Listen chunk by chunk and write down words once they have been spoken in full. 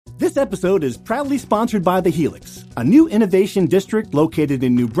This episode is proudly sponsored by The Helix, a new innovation district located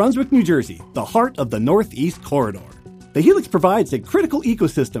in New Brunswick, New Jersey, the heart of the Northeast Corridor. The Helix provides a critical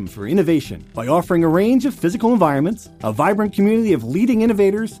ecosystem for innovation by offering a range of physical environments, a vibrant community of leading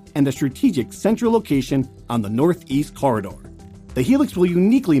innovators, and a strategic central location on the Northeast Corridor. The Helix will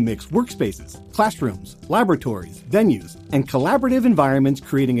uniquely mix workspaces, classrooms, laboratories, venues, and collaborative environments,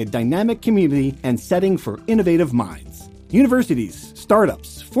 creating a dynamic community and setting for innovative minds. Universities,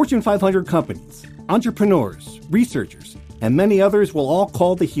 startups, Fortune 500 companies, entrepreneurs, researchers, and many others will all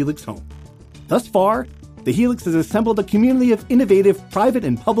call the Helix home. Thus far, the Helix has assembled a community of innovative private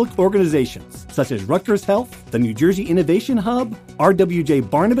and public organizations, such as Rutgers Health, the New Jersey Innovation Hub, RWJ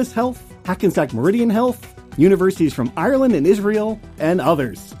Barnabas Health, Hackensack Meridian Health, universities from Ireland and Israel, and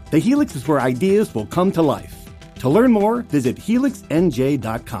others. The Helix is where ideas will come to life. To learn more, visit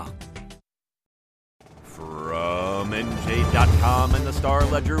helixnj.com. From NJ.com and the Star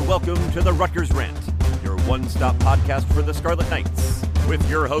Ledger, welcome to the Rutgers Rant, your one-stop podcast for the Scarlet Knights, with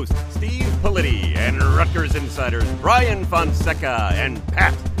your hosts, Steve Politti, and Rutgers insiders Brian Fonseca and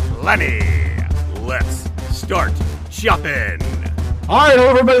Pat Lenny. Let's start shopping. All right, hello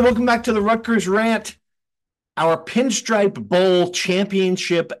everybody. Welcome back to the Rutgers Rant, our Pinstripe Bowl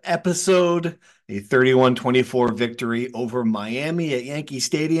championship episode, a 31-24 victory over Miami at Yankee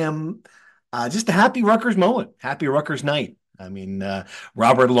Stadium. Just a happy Rutgers moment, happy Rutgers night. I mean,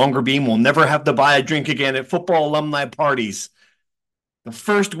 Robert Longerbeam will never have to buy a drink again at football alumni parties. The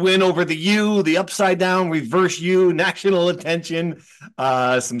first win over the U, the upside down reverse U, national attention,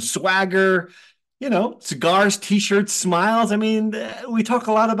 some swagger, cigars, T-shirts, smiles. I mean, we talk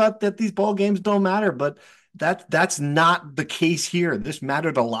a lot about that these ball games don't matter, but that's not the case here. This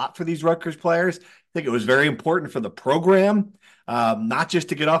mattered a lot for these Rutgers players. I think it was very important for the program. Not just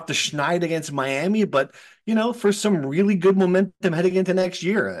to get off the schneid against Miami, but, for some really good momentum heading into next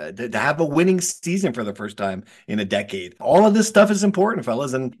year, to have a winning season for the first time in a decade. All of this stuff is important,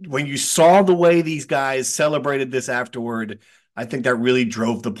 fellas. And when you saw the way these guys celebrated this afterward, I think that really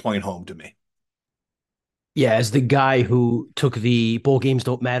drove the point home to me. Yeah, as the guy who took the bowl games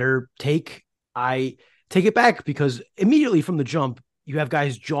don't matter take, I take it back because immediately from the jump, you have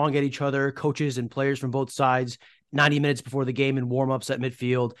guys jawing at each other, coaches and players from both sides. 90 minutes before the game and warm-ups at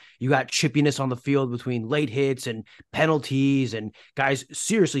midfield. You got chippiness on the field between late hits and penalties and guys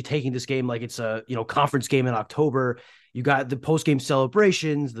seriously taking this game like it's a conference game in October. You got the post-game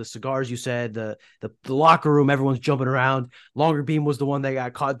celebrations, the cigars you said, the locker room, everyone's jumping around. Longerbeam was the one that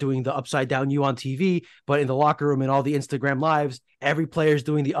got caught doing the upside-down U on TV, but in the locker room and all the Instagram lives, every player's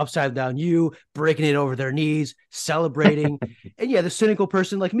doing the upside-down U, breaking it over their knees, celebrating. And yeah, the cynical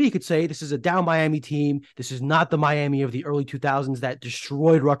person like me could say this is a down Miami team. This is not the Miami of the early 2000s that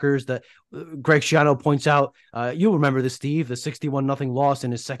destroyed Rutgers. That Greg Schiano points out, you'll remember this, Steve, the 61-0 loss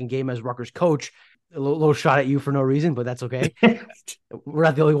in his second game as Rutgers coach. A little shot at you for no reason, but that's okay. We're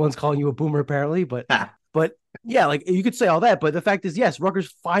not the only ones calling you a boomer, apparently. But yeah, like you could say all that. But the fact is, yes,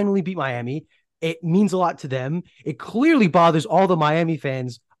 Rutgers finally beat Miami. It means a lot to them. It clearly bothers all the Miami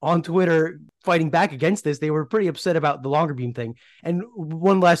fans on Twitter fighting back against this. They were pretty upset about the Longerbeam thing. And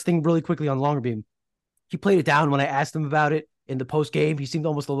one last thing really quickly on Longerbeam. He played it down when I asked him about it in the post game. He seemed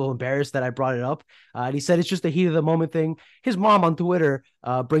almost a little embarrassed that I brought it up. And he said it's just a heat of the moment thing. His mom on Twitter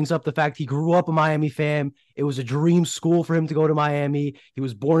brings up the fact he grew up a Miami fan. It was a dream school for him to go to Miami. He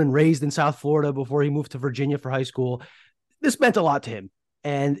was born and raised in South Florida before he moved to Virginia for high school. This meant a lot to him.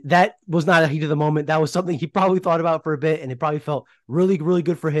 And that was not a heat of the moment. That was something he probably thought about for a bit, and it probably felt really, really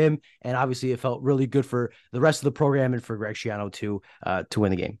good for him. And obviously it felt really good for the rest of the program and for Greg Schiano to win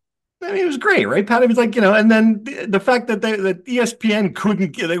the game. I mean, it was great, right, Pat? It was like, and then the fact that that ESPN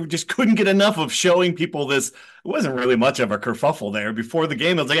couldn't get enough of showing people this. It wasn't really much of a kerfuffle there before the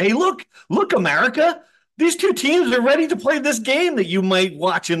game. It was like, hey, look, America, these two teams are ready to play this game that you might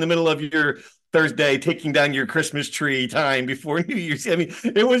watch in the middle of your Thursday, taking down your Christmas tree time before New Year's. I mean,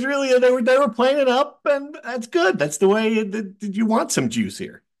 it was really, they were playing it up, and that's good. That's the way that you want some juice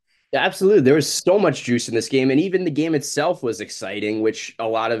here. Yeah, absolutely. There was so much juice in this game, and even the game itself was exciting, which a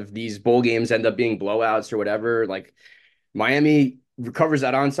lot of these bowl games end up being blowouts or whatever. Like Miami recovers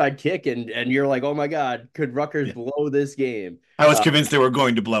that onside kick, and you're like, oh my God, could Rutgers blow this game? I was convinced they were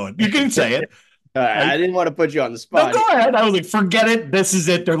going to blow it. You can say it. I didn't want to put you on the spot. No, go ahead. I was like, forget it. This is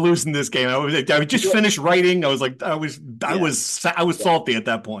it. They're losing this game. I was just finished writing. I was like, I was salty at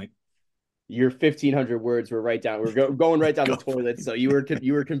that point. Your 1,500 words were right down. We're going right down the toilet. So you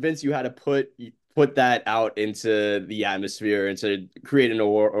were convinced you had to put that out into the atmosphere and to create an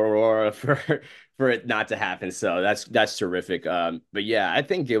aurora for it not to happen. So that's terrific. But yeah, I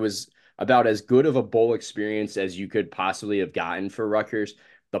think it was about as good of a bowl experience as you could possibly have gotten for Rutgers.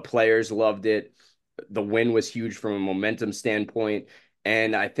 The players loved it. The win was huge from a momentum standpoint.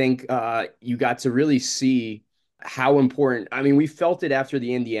 And I think you got to really see how important. I mean, we felt it after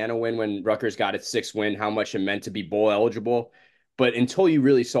the Indiana win when Rutgers got its sixth win, how much it meant to be bowl eligible. But until you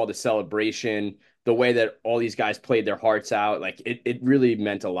really saw the celebration, the way that all these guys played their hearts out, like it really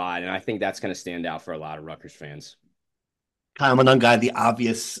meant a lot. And I think that's going to stand out for a lot of Rutgers fans. Kyle Monungai, the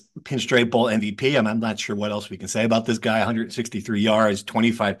obvious Pinstripe Bowl MVP. I'm not sure what else we can say about this guy. 163 yards,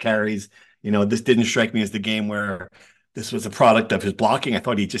 25 carries. This didn't strike me as the game where this was a product of his blocking. I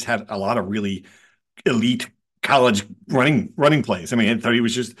thought he just had a lot of really elite college running plays. I mean, I thought he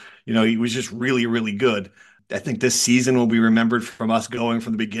was just really, really good. I think this season will be remembered from us going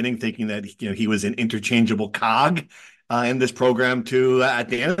from the beginning, thinking that he was an interchangeable cog in this program, to at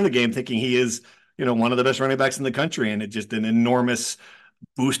the end of the game thinking he is one of the best running backs in the country, and it's just an enormous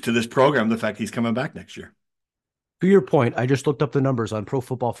boost to this program, the fact he's coming back next year. To your point, I just looked up the numbers on Pro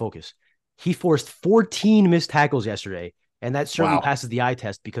Football Focus. He forced 14 missed tackles yesterday, and that certainly passes the eye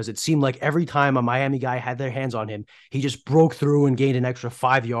test, because it seemed like every time a Miami guy had their hands on him, he just broke through and gained an extra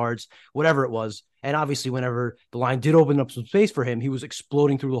 5 yards, whatever it was. And obviously, whenever the line did open up some space for him, he was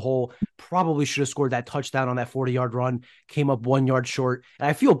exploding through the hole. Probably should have scored that touchdown on that 40-yard run, came up 1 yard short. And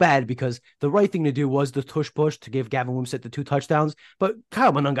I feel bad, because the right thing to do was the tush push to give Gavin Wimsatt the 2 touchdowns. But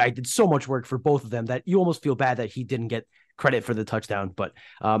Kyle Monungai did so much work for both of them that you almost feel bad that he didn't get credit for the touchdown. But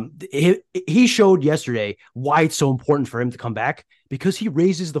he showed yesterday why it's so important for him to come back, because he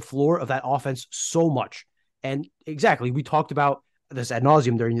raises the floor of that offense so much. And exactly, we talked about this ad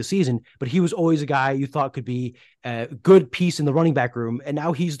nauseum during the season, but he was always a guy you thought could be a good piece in the running back room. And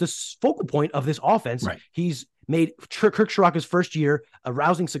now he's the focal point of this offense. Right. He's made Kirk Ciarrocca's first year a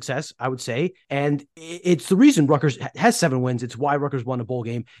rousing success, I would say. And it's the reason Rutgers has 7 wins. It's why Rutgers won a bowl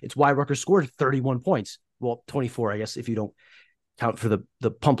game. It's why Rutgers scored 31 points. Well, 24, I guess, if you don't count for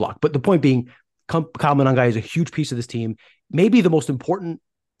the pump block. But the point being, Kyle Monungai is a huge piece of this team. Maybe the most important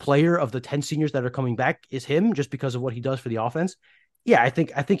player of the 10 seniors that are coming back is him, just because of what he does for the offense. Yeah, I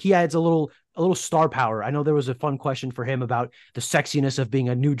think he adds a little star power. I know there was a fun question for him about the sexiness of being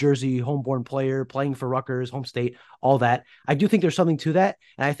a New Jersey homeborn player, playing for Rutgers, home state, all that. I do think there's something to that.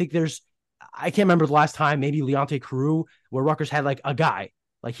 And I think I can't remember the last time, maybe Leonte Carroo, where Rutgers had like a guy.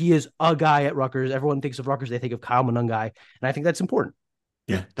 Like, he is a guy at Rutgers. Everyone thinks of Rutgers, they think of Kyle Monungai. And I think that's important.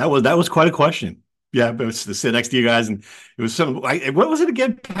 Yeah, that was quite a question. Yeah, but it was to sit next to you guys, and it was what was it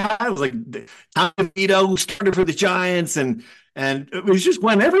again, Pat? It was like Tom DeVito, who started for the Giants, and it was just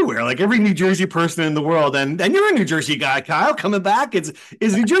went everywhere, like every New Jersey person in the world. And you're a New Jersey guy, Kyle, coming back. Is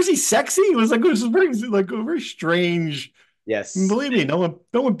New Jersey sexy? It was a very strange. Yes, believe me, no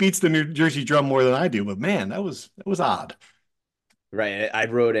one beats the New Jersey drum more than I do. But man, that was odd. Right, I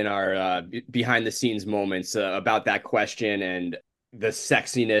wrote in our behind the scenes moments about that question and the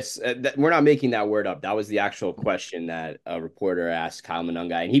sexiness. We're not making that word up. That was the actual question that a reporter asked Kyle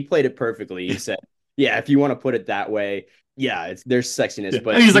Monungai, and he played it perfectly. He said, "Yeah, if you want to put it that way, yeah, there's sexiness." Yeah.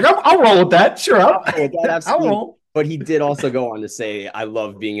 But and he's like, "I'll roll with that. Sure, I'll roll with that. Absolutely." I'll roll. But he did also go on to say, "I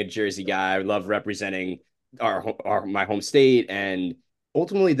love being a Jersey guy. I love representing my home state." And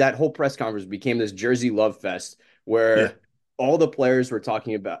ultimately, that whole press conference became this Jersey love fest where all the players were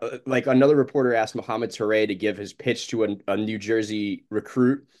talking about. Like, another reporter asked Mohamed Touré to give his pitch to a New Jersey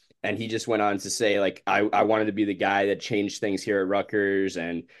recruit, and he just went on to say, like, I wanted to be the guy that changed things here at Rutgers,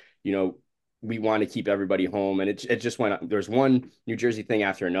 and we want to keep everybody home. And it just went on. There's one New Jersey thing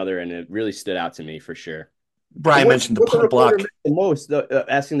after another, and it really stood out to me for sure. Brian mentioned the punt block. Most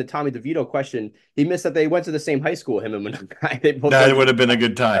asking the Tommy DeVito question, he missed that they went to the same high school, him and Monungai. That would have been a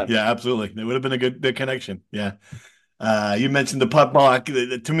good time. Yeah, absolutely. It would have been a good connection. Yeah. You mentioned the punt block.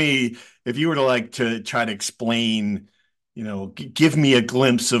 To me, if you were to try to explain, give me a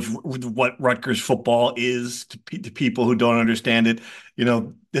glimpse of what Rutgers football is to people who don't understand it.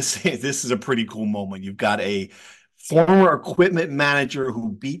 This is a pretty cool moment. You've got a former equipment manager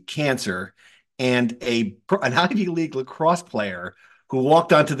who beat cancer and an Ivy League lacrosse player who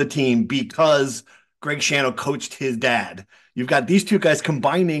walked onto the team because Greg Schiano coached his dad. You've got these two guys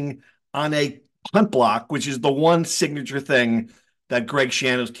combining on a punt block, which is the one signature thing that Greg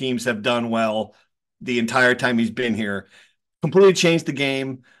Schiano's teams have done well the entire time he's been here. Completely changed the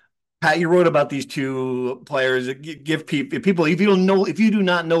game. Pat, you wrote about these two players. Give people, if you do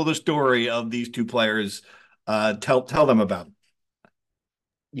not know the story of these two players, tell them about them.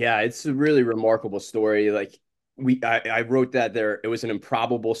 Yeah, it's a really remarkable story. Like, I wrote that it was an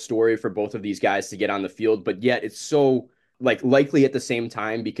improbable story for both of these guys to get on the field, but yet it's so likely at the same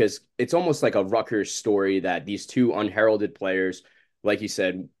time, because it's almost like a Rutgers story that these two unheralded players, like you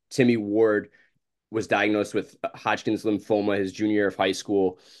said, Timmy Ward, was diagnosed with Hodgkin's lymphoma his junior year of high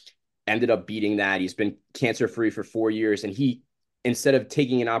school, ended up beating that. He's been cancer-free for 4 years, and he, instead of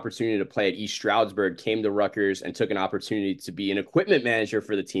taking an opportunity to play at East Stroudsburg, came to Rutgers and took an opportunity to be an equipment manager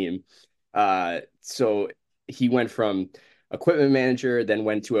for the team. So he went from equipment manager, then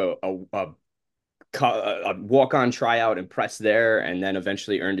went to a walk-on tryout, impressed there, and then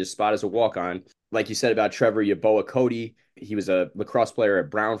eventually earned his spot as a walk-on. Like you said about Trevor Yeboah Cody, he was a lacrosse player at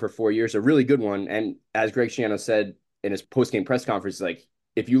Brown for 4 years, a really good one. And as Greg Schiano said in his post-game press conference, like,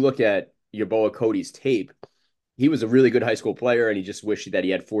 if you look at Yeboah Cody's tape, he was a really good high school player, and he just wished that he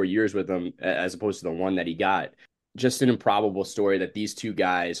had 4 years with him as opposed to the one that he got. Just an improbable story that these two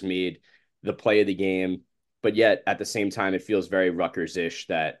guys made the play of the game, but yet at the same time, it feels very Rutgers-ish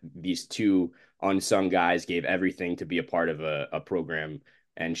that these two unsung guys gave everything to be a part of a program,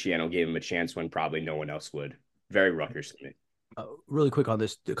 and Schiano gave him a chance when probably no one else would. Very Rutgers to me. Really quick on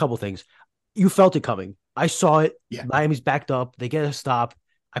this, a couple things. You felt it coming. I saw it. Yeah. Miami's backed up. They get a stop.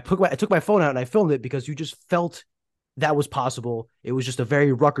 I took my phone out and I filmed it because you just felt that was possible. It was just a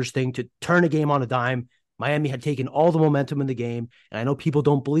very Rutgers thing to turn a game on a dime. Miami had taken all the momentum in the game, and I know people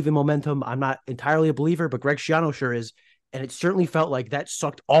don't believe in momentum. I'm not entirely a believer, but Greg Schiano sure is. And it certainly felt like that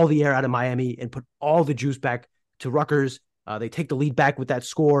sucked all the air out of Miami and put all the juice back to Rutgers. They take the lead back with that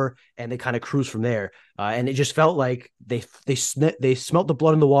score, and they kind of cruise from there. And it just felt like they smelt the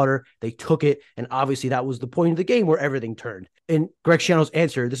blood in the water. They took it, and obviously that was the point of the game where everything turned. And Greg Schiano's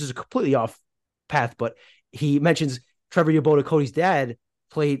answer, this is a completely off path, but he mentions Trevor Yeboah Cody's dad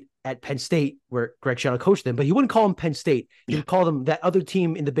played at Penn State, where Greg Schiano coached them, but he wouldn't call them Penn State. He would call them that other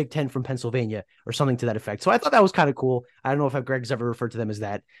team in the Big Ten from Pennsylvania or something to that effect. So I thought that was kind of cool. I don't know if Greg's ever referred to them as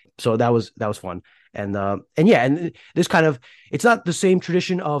that. So that was fun. And this kind of, it's not the same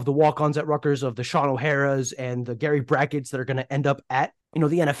tradition of the walk-ons at Rutgers, of the Sean O'Hara's and the Gary Brackett's that are going to end up at, the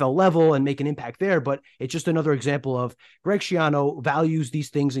NFL level and make an impact there. But it's just another example of Greg Schiano values these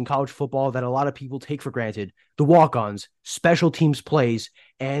things in college football that a lot of people take for granted. The walk-ons, special teams plays,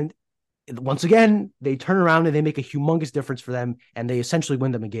 and once again, they turn around and they make a humongous difference for them, and they essentially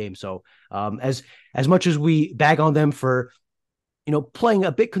win them a game. So as much as we bag on them for, playing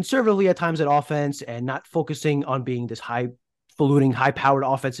a bit conservatively at times at offense and not focusing on being this highfalutin, high-powered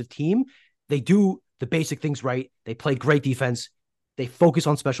offensive team, they do the basic things right. They play great defense. They focus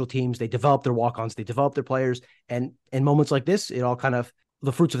on special teams. They develop their walk-ons. They develop their players. And in moments like this, it all kind of,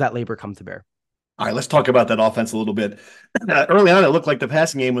 the fruits of that labor come to bear. All right, let's talk about that offense a little bit. Early on, it looked like the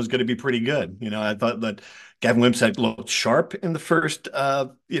passing game was going to be pretty good. I thought that Gavin Wimsatt looked sharp in the first,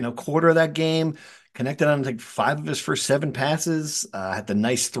 quarter of that game. Connected on like 5 of his first 7 passes. Had the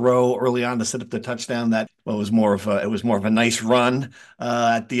nice throw early on to set up the touchdown. That was more of a nice run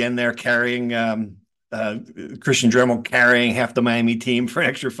at the end there, carrying Christian Dremel carrying half the Miami team for an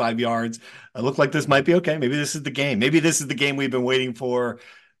extra 5 yards. It looked like this might be okay. Maybe this is the game. Maybe this is the game we've been waiting for.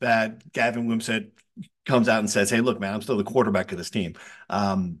 That Gavin Wimsatt comes out and says, "Hey, look, man, I'm still the quarterback of this team."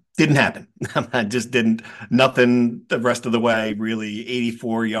 Didn't happen. I just didn't. Nothing the rest of the way, really.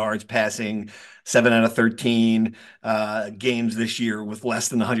 84 yards passing, 7 out of 13 games this year with less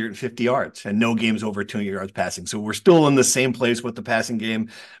than 150 yards, and no games over 200 yards passing. So we're still in the same place with the passing game.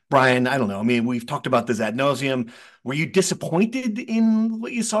 Brian, I don't know. I mean, we've talked about this ad nauseum. Were you disappointed in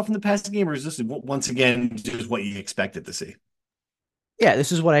what you saw from the passing game, or is this once again just what you expected to see? Yeah,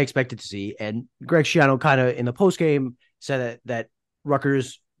 this is what I expected to see. And Greg Schiano kind of in the postgame said that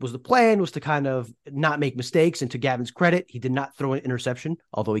Rutgers was the plan, was to kind of not make mistakes. And to Gavin's credit, he did not throw an interception,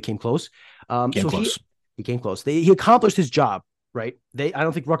 although he came close. He came close. He accomplished his job, right? I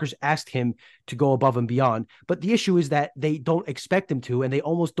don't think Rutgers asked him to go above and beyond. But the issue is that they don't expect him to, and they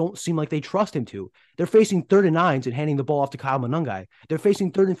almost don't seem like they trust him to. They're facing 3rd and 9s and handing the ball off to Kyle Monungai. They're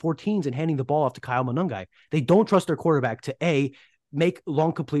facing 3rd and 14s and handing the ball off to Kyle Monungai. They don't trust their quarterback to make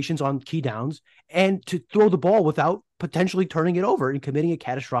long completions on key downs and to throw the ball without potentially turning it over and committing a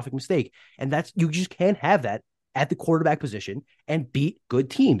catastrophic mistake. And you just can't have that at the quarterback position and beat good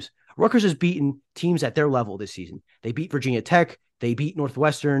teams. Rutgers has beaten teams at their level this season. They beat Virginia Tech. They beat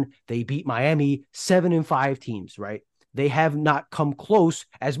Northwestern. They beat Miami, 7-5 teams, right? They have not come close,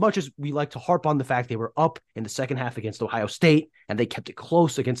 as much as we like to harp on the fact they were up in the second half against Ohio State and they kept it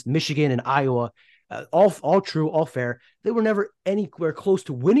close against Michigan and Iowa. All true, all fair. They were never anywhere close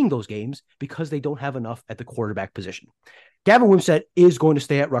to winning those games because they don't have enough at the quarterback position. Gavin Wimsatt is going to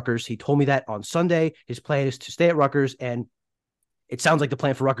stay at Rutgers. He told me that on Sunday. His plan is to stay at Rutgers, and it sounds like the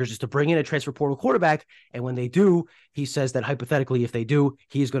plan for Rutgers is to bring in a transfer portal quarterback. And when they do, he says that hypothetically, if they do,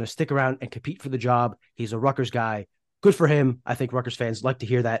 he is going to stick around and compete for the job. He's a Rutgers guy. Good for him. I think Rutgers fans like to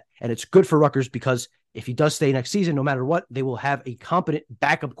hear that. And it's good for Rutgers because if he does stay next season, no matter what, they will have a competent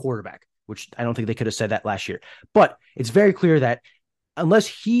backup quarterback. which I don't think they could have said that last year. But it's very clear that unless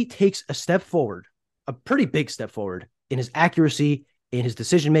he takes a step forward, a pretty big step forward in his accuracy, in his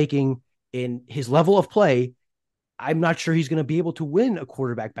decision-making, in his level of play, I'm not sure he's going to be able to win a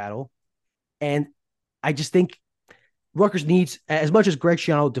quarterback battle. And I just think Rutgers needs, as much as Greg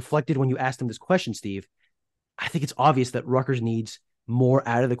Schiano deflected when you asked him this question, Steve, I think it's obvious that Rutgers needs more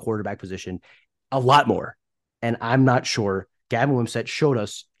out of the quarterback position, a lot more. And I'm not sure Gavin Wimsatt showed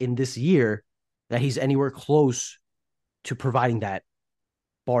us in this year that he's anywhere close to providing that,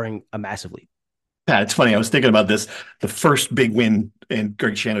 barring a massive leap. Yeah, it's funny. I was thinking about this. The first big win in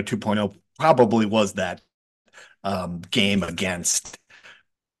Greg Schiano 2.0 probably was that game against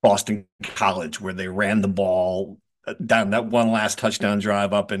Boston College where they ran the ball down that one last touchdown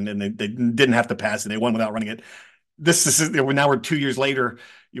drive up and they didn't have to pass it. They won without running it. Now we're 2 years later.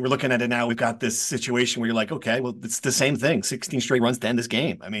 You were looking at it now. We've got this situation where you're like, okay, well, it's the same thing. 16 straight runs to end this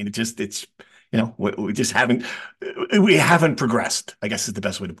game. I mean, we just haven't progressed, I guess is the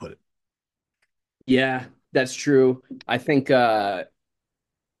best way to put it. Yeah, that's true. I think the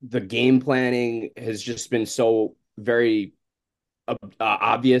game planning has just been so very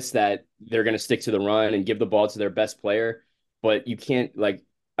obvious that they're going to stick to the run and give the ball to their best player. But you can't, like,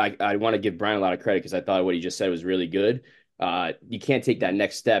 I want to give Brian a lot of credit because I thought what he just said was really good. You can't take that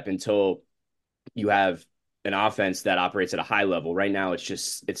next step until you have an offense that operates at a high level. Right now,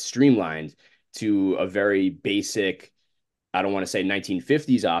 it's streamlined to a very basic, I don't want to say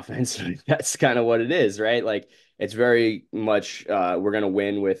 1950s offense. That's kind of what it is, right? Like, it's very much we're going to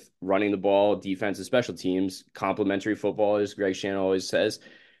win with running the ball, defense, and special teams, complementary football, as Greg Schiano always says.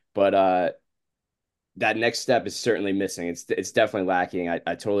 But that next step is certainly missing. It's definitely lacking.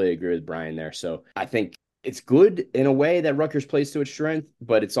 I totally agree with Brian there. So I think it's good in a way that Rutgers plays to its strength,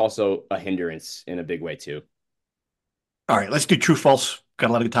 but it's also a hindrance in a big way too. All right, let's do true false. Got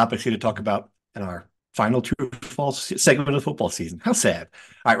a lot of good topics here to talk about in our final true false segment of the football season. How sad.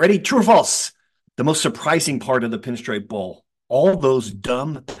 All right, ready? True or false? The most surprising part of the Pinstripe Bowl, all those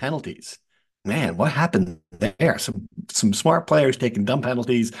dumb penalties. Man, what happened there? Some smart players taking dumb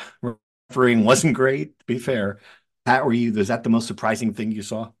penalties. Refereeing wasn't great, to be fair. Pat, was that the most surprising thing you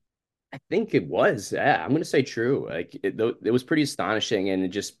saw? I think it was. Yeah, I'm going to say true. Like it was pretty astonishing, and it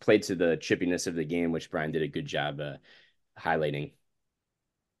just played to the chippiness of the game, which Brian did a good job highlighting.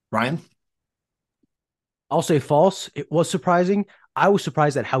 Ryan? I'll say false. It was surprising. I was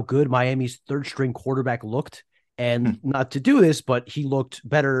surprised at how good Miami's third string quarterback looked. And not to do this, but he looked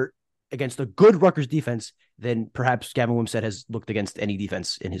better against a good Rutgers defense than perhaps Gavin Wimsatt has looked against any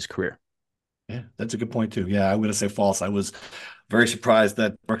defense in his career. Yeah, that's a good point too. Yeah, I'm going to say false. I was very surprised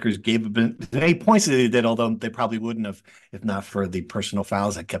that Rutgers gave as many points as they did, although they probably wouldn't have if not for the personal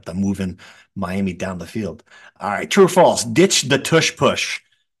fouls that kept them moving Miami down the field. All right, true or false? Ditch the tush push.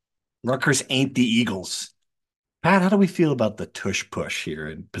 Rutgers ain't the Eagles. Pat, how do we feel about the tush push here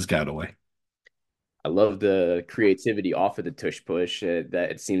in Piscataway? I love the creativity off of the tush push.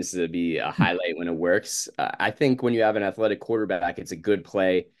 That it seems to be a highlight when it works. I think when you have an athletic quarterback, it's a good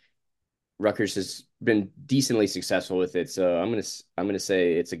play. Rutgers has been decently successful with it, so I'm gonna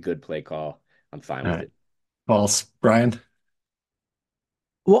say it's a good play call. I'm fine with it. False, Brian.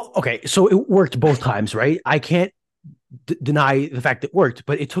 Well, okay, so it worked both times, right? I can't deny the fact it worked,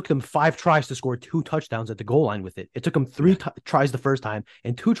 but it took them 5 tries to score 2 touchdowns at the goal line with it. It took them 3 tries the first time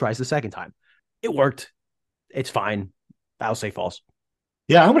and 2 tries the second time. It worked. It's fine. I'll say false.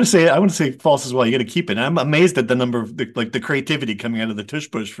 Yeah, I want to say false as well. You got to keep it. I'm amazed at the number of the creativity coming out of the tush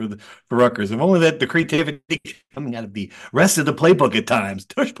push for Rutgers. If only that the creativity coming out of the rest of the playbook at times.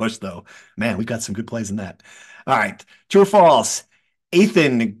 Tush push though, man, we've got some good plays in that. All right, true or false?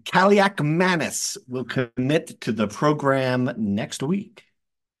 Ethan Kaliakmanis will commit to the program next week.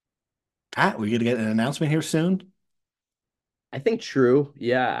 Pat, we're going to get an announcement here soon. I think true.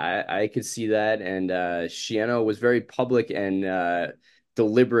 Yeah, I could see that. And Schiano was very public and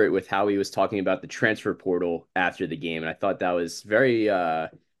deliberate with how he was talking about the transfer portal after the game. And I thought that was very,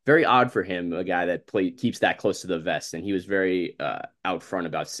 very odd for him, a guy that keeps that close to the vest. And he was very out front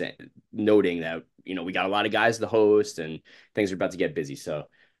about noting that, we got a lot of guys to host and things are about to get busy. So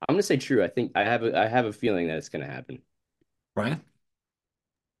I'm going to say true. I think I have a feeling that it's going to happen. Brian?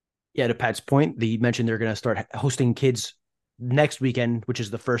 Yeah, to Pat's point, they mentioned they're going to start hosting kids next weekend, which is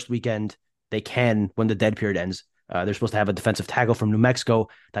the first weekend they can when the dead period ends. They're supposed to have a defensive tackle from New Mexico.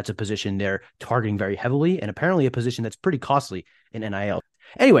 That's a position they're targeting very heavily, and apparently a position that's pretty costly in NIL.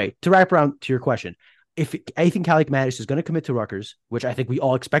 Anyway, to wrap around to your question, if Ethan Kaliakmanis is going to commit to Rutgers, which I think we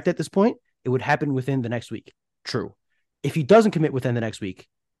all expect at this point, it would happen within the next week. True. If he doesn't commit within the next week,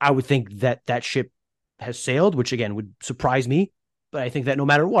 I would think that ship has sailed, which again would surprise me. But I think that no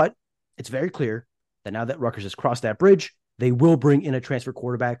matter what, it's very clear that now that Rutgers has crossed that bridge, they will bring in a transfer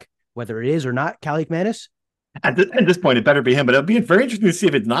quarterback, whether it is or not Cali McManus. At this point, it better be him, but it'll be very interesting to see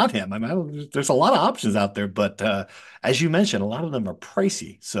if it's not him. I mean, there's a lot of options out there, but as you mentioned, a lot of them are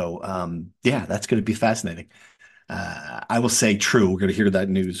pricey. So, yeah, that's going to be fascinating. I will say true. We're going to hear that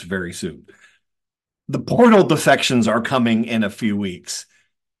news very soon. The portal defections are coming in a few weeks.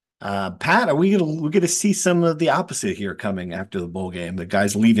 Pat, are we going to see some of the opposite here coming after the bowl game? The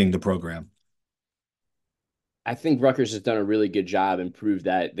guys leaving the program. I think Rutgers has done a really good job and proved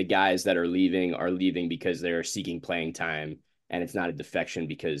that the guys that are leaving because they're seeking playing time, and it's not a defection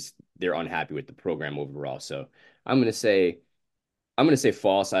because they're unhappy with the program overall. So I'm gonna say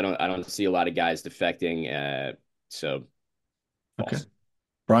false. I don't see a lot of guys defecting. So false. Okay,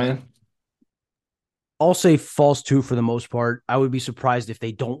 Brian. I'll say false too for the most part. I would be surprised if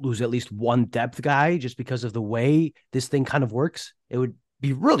they don't lose at least one depth guy just because of the way this thing kind of works. It would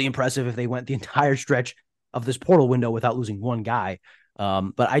be really impressive if they went the entire stretch of this portal window without losing one guy.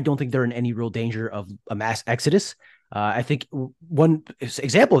 But I don't think they're in any real danger of a mass exodus. I think one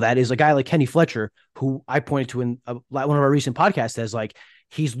example of that is a guy like Kenny Fletcher, who I pointed to in one of our recent podcasts as like,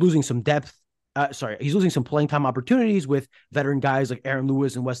 he's losing some depth. He's losing some playing time opportunities with veteran guys like Aaron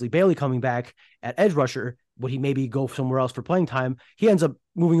Lewis and Wesley Bailey coming back at edge rusher. Would he maybe go somewhere else for playing time? He ends up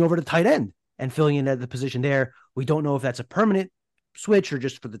moving over to tight end and filling in at the position there. We don't know if that's a permanent switch or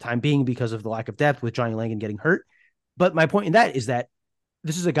just for the time being because of the lack of depth with Johnny Langan getting hurt. But my point in that is that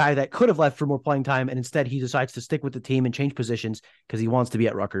this is a guy that could have left for more playing time, and instead he decides to stick with the team and change positions because he wants to be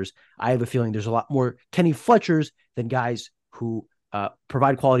at Rutgers. I have a feeling there's a lot more Kenny Fletchers than guys who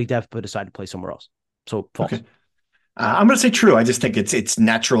provide quality depth but decide to play somewhere else. So false. Okay. I'm going to say true. I just think it's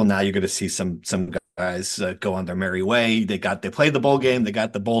natural now. You're going to see some guys go on their merry way. They played the bowl game. They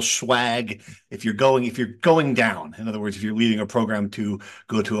got the bowl swag. If you're going down, in other words, if you're leading a program to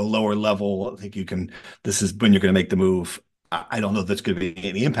go to a lower level, I think this is when you're going to make the move. I don't know if that's going to be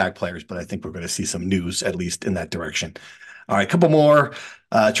any impact players, but I think we're going to see some news at least in that direction. All right, a couple more.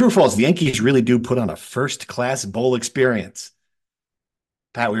 True or false? The Yankees really do put on a first-class bowl experience.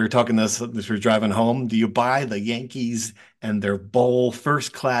 Pat, we were talking this as we were driving home. Do you buy the Yankees and their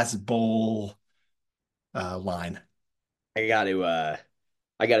first-class bowl line? I got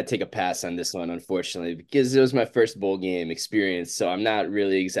to take a pass on this one, unfortunately, because it was my first bowl game experience. So I'm not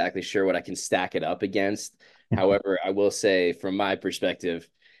really exactly sure what I can stack it up against. However, I will say from my perspective,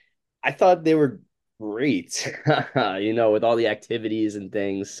 I thought they were great, with all the activities and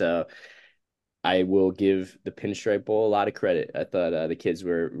things. So I will give the Pinstripe Bowl a lot of credit. I thought the kids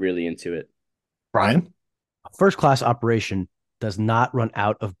were really into it. Brian? A first-class operation does not run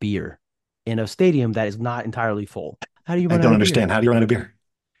out of beer in a stadium that is not entirely full. How do you run out of beer? I don't understand. How do you run out of beer?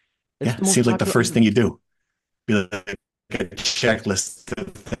 It seems like the first thing you do. Be like a checklist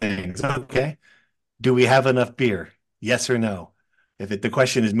of things. Okay. Do we have enough beer? Yes or no? The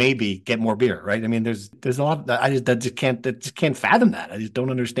question is maybe get more beer, right? I mean, there's a lot. I just can't fathom that. I just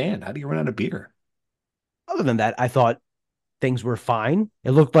don't understand. How do you run out of beer? Other than that, I thought things were fine.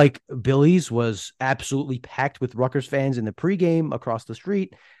 It looked like Billy's was absolutely packed with Rutgers fans in the pregame across the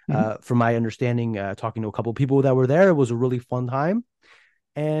street. Mm-hmm. From my understanding, talking to a couple of people that were there, it was a really fun time.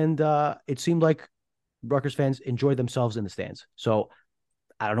 And it seemed like Rutgers fans enjoyed themselves in the stands. So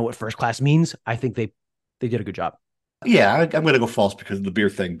I don't know what first class means. I think they did a good job. Yeah, I'm going to go false because of the beer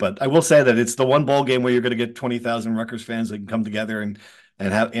thing. But I will say that it's the one bowl game where you're going to get 20,000 Rutgers fans that can come together and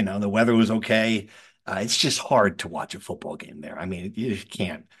have, the weather was okay. It's just hard to watch a football game there. I mean, you just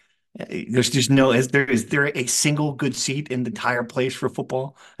can't. There's just no. Is there a single good seat in the entire place for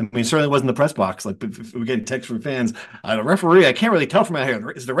football? I mean, it certainly wasn't the press box. Like if we're getting texts from fans, the referee, I can't really tell from out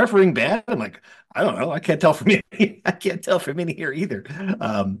here. Is the refereeing bad? I'm like, I don't know. I can't tell from any. I can't tell from in here either.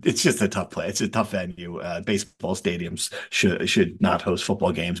 It's just a tough play. It's a tough venue. Baseball stadiums should not host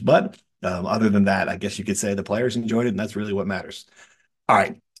football games. But other than that, I guess you could say the players enjoyed it, and that's really what matters. All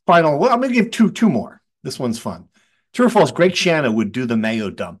right, final. Well, I'm going to give two more. This one's fun. True or false? Greg Shanna would do the mayo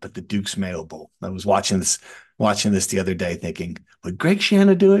dump at the Duke's Mayo Bowl. I was watching this the other day, thinking, would Greg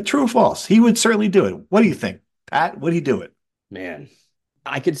Shanna do it? True or false? He would certainly do it. What do you think, Pat? Would he do it? Man,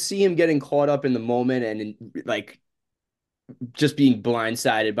 I could see him getting caught up in the moment and like just being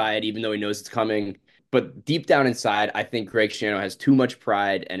blindsided by it, even though he knows it's coming. But deep down inside, I think Greg Shanna has too much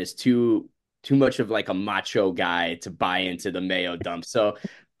pride and is too much of like a macho guy to buy into the mayo dump. So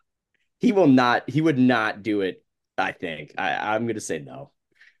he would not do it. I think I'm going to say no.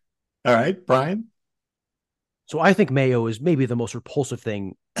 All right, Brian. So I think mayo is maybe the most repulsive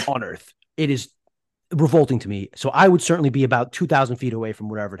thing on earth. It is revolting to me. So I would certainly be about 2,000 feet away from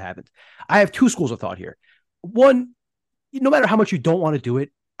wherever it happens. I have two schools of thought here. One, no matter how much you don't want to do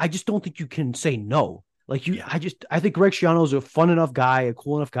it, I just don't think you can say no. Like I think Greg Schiano is a fun enough guy, a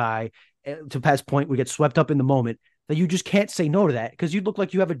cool enough guy. To Pat's point, we get swept up in the moment that you just can't say no to that because you look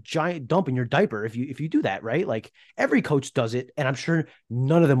like you have a giant dump in your diaper if you do that, right? Like every coach does it, and I'm sure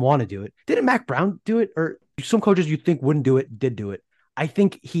none of them want to do it. Didn't Mac Brown do it, or some coaches you think wouldn't do it did do it? I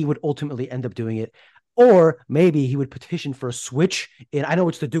think he would ultimately end up doing it, or maybe he would petition for a switch. And I know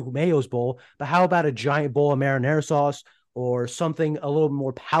it's the Duke Mayo's bowl, but how about a giant bowl of marinara sauce or something a little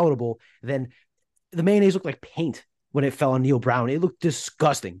more palatable than the mayonnaise looked like paint when it fell on Neil Brown. It looked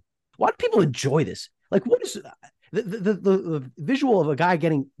disgusting. Why do people enjoy this? Like, what is the visual of a guy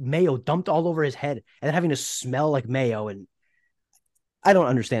getting mayo dumped all over his head and then having to smell like mayo? And I don't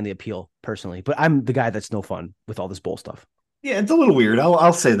understand the appeal personally, but I'm the guy that's no fun with all this bowl stuff. Yeah, it's a little weird.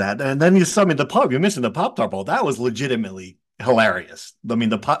 I'll say that. And then you saw me the pub. You're missing the Pop-Tart Bowl. That was legitimately hilarious. I mean,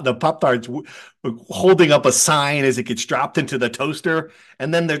 the Pop-Tarts holding up a sign as it gets dropped into the toaster,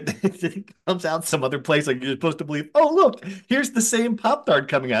 and then it comes out some other place like you're supposed to believe, oh, look, here's the same Pop-Tart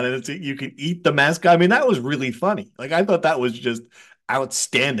coming out, and you can eat the mascot. I mean, that was really funny. Like, I thought that was just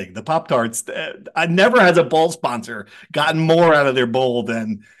outstanding. The Pop-Tarts, I never has a bowl sponsor gotten more out of their bowl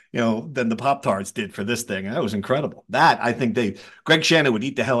than the Pop-Tarts did for this thing. That was incredible. I think Greg Shannon would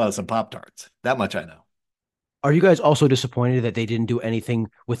eat the hell out of some Pop-Tarts. That much I know. Are you guys also disappointed that they didn't do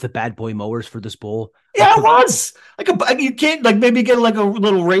anything with the bad boy mowers for this bowl? Yeah, it was you can't maybe get like a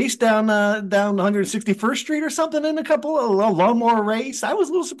little race down 161st Street or something in a lawnmower race. I was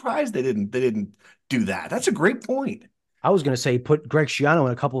a little surprised they didn't do that. That's a great point. I was going to say put Greg Schiano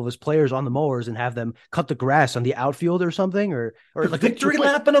and a couple of his players on the mowers and have them cut the grass on the outfield or something, or like a victory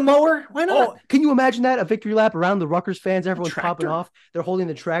lap in a mower. Why not? Oh, can you imagine that? A victory lap around the Rutgers fans, everyone's popping off. They're holding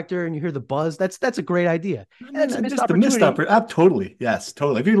the tractor and you hear the buzz. That's a great idea. And it's just a missed opportunity. Totally. Yes,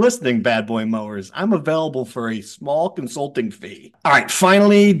 totally. If you're listening, bad boy mowers, I'm available for a small consulting fee. All right.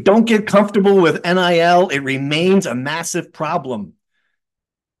 Finally, don't get comfortable with NIL. It remains a massive problem.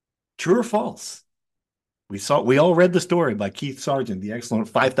 True or false? We all read the story by Keith Sargent, the excellent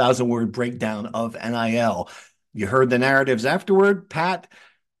 5,000 word breakdown of NIL. You heard the narratives afterward. Pat,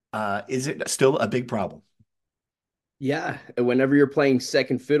 is it still a big problem? Yeah. Whenever you're playing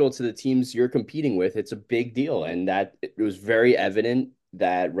second fiddle to the teams you're competing with, it's a big deal. And that it was very evident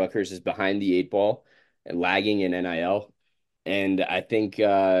that Rutgers is behind the 8 ball and lagging in NIL. And I think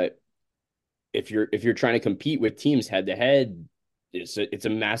if you're trying to compete with teams head to head, it's a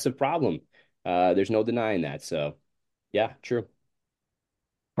massive problem. There's no denying that. So, yeah, true.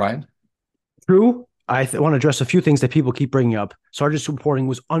 Brian? True. I want to address a few things that people keep bringing up. Sargent's reporting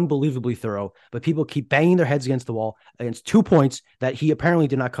was unbelievably thorough, but people keep banging their heads against the wall against 2 points that he apparently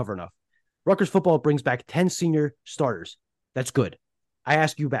did not cover enough. Rutgers football brings back 10 senior starters. That's good. I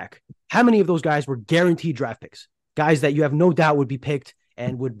ask you back, how many of those guys were guaranteed draft picks? Guys that you have no doubt would be picked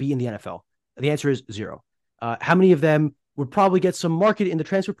and would be in the NFL? The answer is 0. How many of them would probably get some market in the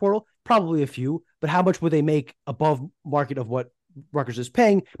transfer portal? Probably a few, but how much would they make above market of what Rutgers is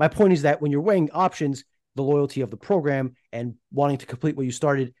paying? My point is that when you're weighing options, the loyalty of the program and wanting to complete what you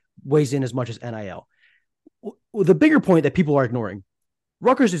started weighs in as much as NIL. The bigger point that people are ignoring,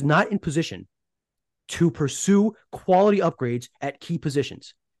 Rutgers is not in position to pursue quality upgrades at key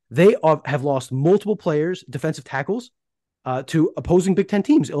positions. They have lost multiple players, defensive tackles, to opposing Big Ten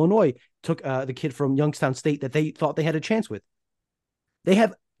teams. Illinois took the kid from Youngstown State that they thought they had a chance with. They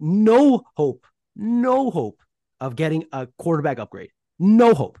have no hope of getting a quarterback upgrade.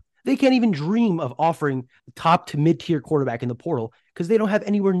 No hope. They can't even dream of offering top to mid-tier quarterback in the portal because they don't have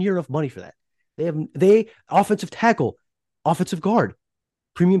anywhere near enough money for that. They offensive tackle, offensive guard,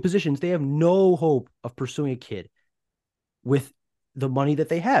 premium positions. They have no hope of pursuing a kid with the money that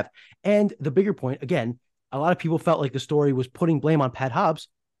they have. And the bigger point, again, a lot of people felt like the story was putting blame on Pat Hobbs,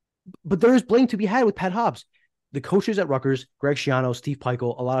 but there is blame to be had with Pat Hobbs. The coaches at Rutgers, Greg Schiano, Steve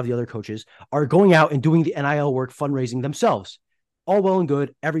Peichel, a lot of the other coaches are going out and doing the NIL work, fundraising themselves. All well and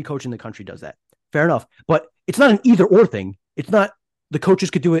good. Every coach in the country does that. Fair enough. But it's not an either or thing. It's not the coaches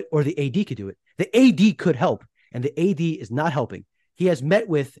could do it or the AD could do it. The AD could help, and the AD is not helping. He has met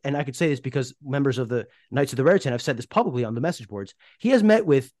with, and I could say this because members of the Knights of the Raritan have said this publicly on the message boards. He has met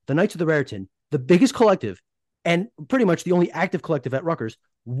with the Knights of the Raritan, the biggest collective, and pretty much the only active collective at Rutgers,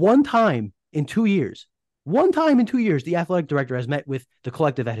 one time in 2 years. One time in 2 years, the athletic director has met with the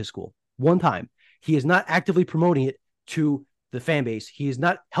collective at his school. One time. He is not actively promoting it to the fan base. He is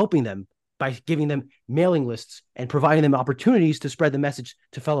not helping them by giving them mailing lists and providing them opportunities to spread the message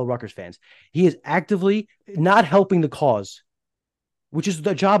to fellow Rutgers fans. He is actively not helping the cause, which is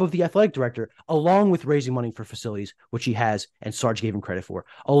the job of the athletic director, along with raising money for facilities, which he has, and Sarge gave him credit for,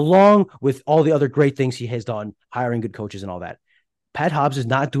 along with all the other great things he has done, hiring good coaches and all that. Pat Hobbs is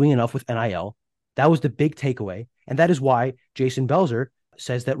not doing enough with NIL. That was the big takeaway. And that is why Jason Belzer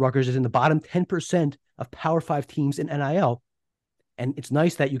says that Rutgers is in the bottom 10% of Power 5 teams in NIL. And it's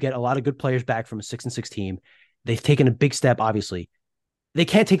nice that you get a lot of good players back from a 6-6 team. They've taken a big step, obviously. They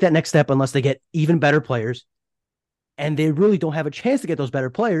can't take that next step unless they get even better players. And they really don't have a chance to get those better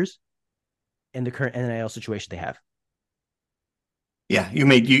players in the current NIL situation they have. Yeah,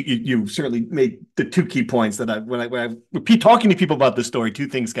 you certainly made the two key points that when I repeat talking to people about this story, two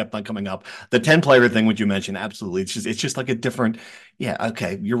things kept on coming up. The 10-player thing, which you mentioned, absolutely. It's just like a different, yeah,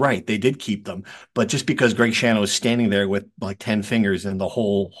 okay, you're right. They did keep them. But just because Greg Shannon is standing there with like 10 fingers in the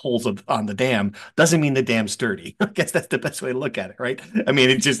holes on the dam doesn't mean the dam's sturdy. I guess that's the best way to look at it, right? I mean,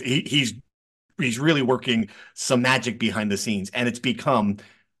 it's just he's really working some magic behind the scenes, and it's become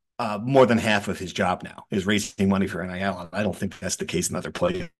more than half of his job now is raising money for NIL. I don't think that's the case in other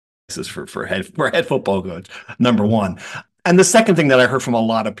places for head football coach, number one. And the second thing that I heard from a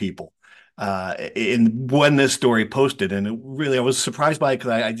lot of people when this story posted, and I was surprised by it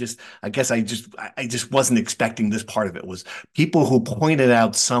because I guess I just wasn't expecting this part of it, was people who pointed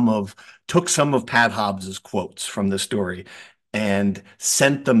out took some of Pat Hobbs's quotes from the story and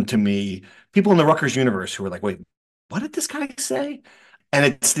sent them to me. People in the Rutgers universe who were like, wait, what did this guy say? And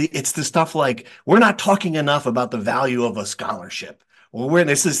it's the stuff like, we're not talking enough about the value of a scholarship. Well,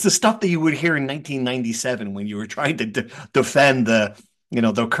 this is the stuff that you would hear in 1997 when you were trying to defend the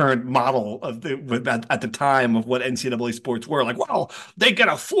current model of at the time of what NCAA sports were. Like, well, they get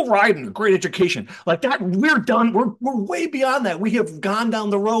a full ride and a great education. Like that, we're done. We're way beyond that. We have gone down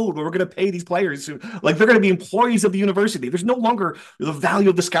the road where we're going to pay these players like they're going to be employees of the university. There's no longer the value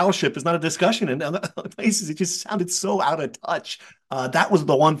of the scholarship is not a discussion. And other places, it just sounded so out of touch. That was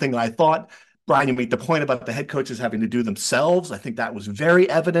the one thing that I thought. Brian, you made the point about the head coaches having to do themselves. I think that was very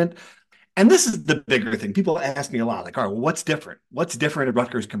evident. And this is the bigger thing. People ask me a lot, like, all right, well, what's different? What's different at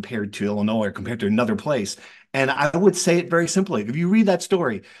Rutgers compared to Illinois or compared to another place? And I would say it very simply. If you read that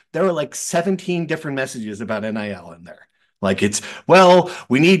story, there are like 17 different messages about NIL in there. Like well,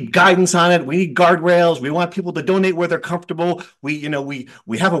 we need guidance on it. We need guardrails. We want people to donate where they're comfortable. We have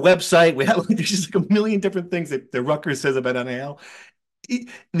a website. There's just like a million different things that Rutgers says about NIL.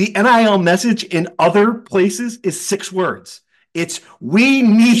 The NIL message in other places is 6 words. It's, we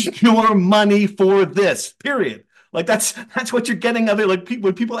need your money for this, period. Like that's what you're getting of it. Like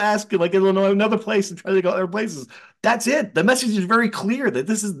when people ask, like Illinois, another place, and try to go other places, that's it. The message is very clear that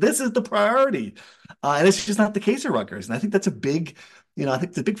this is the priority, and it's just not the case at Rutgers. And I think that's a big, I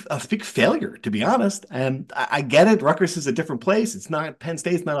think it's a big failure, to be honest. And I get it. Rutgers is a different place. It's not Penn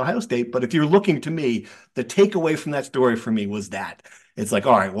State. It's not Ohio State. But if you're looking to me, the takeaway from that story for me was that. It's like,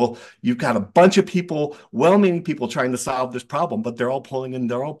 all right, well, you've got a bunch of people, well-meaning people trying to solve this problem, but they're all pulling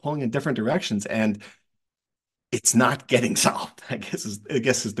in different directions, and it's not getting solved, I guess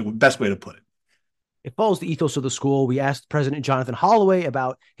is the best way to put it. It follows the ethos of the school. We asked President Jonathan Holloway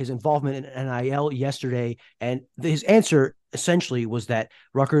about his involvement in NIL yesterday, and his answer essentially was that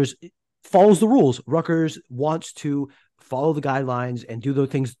Rutgers follows the rules. Rutgers wants to follow the guidelines and do the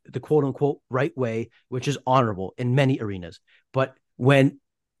things the quote-unquote right way, which is honorable in many arenas. But when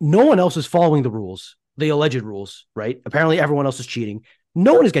no one else is following the rules, the alleged rules, right? Apparently everyone else is cheating.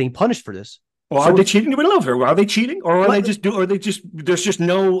 No one is getting punished for this. Well, are they cheating? We don't know. Are they cheating, or there's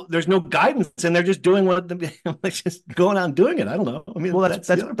no guidance, and they're just doing they're just going out and doing it? I don't know. I mean, well,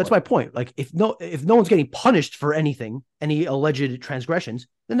 that's my point. Like, if no one's getting punished for anything, any alleged transgressions,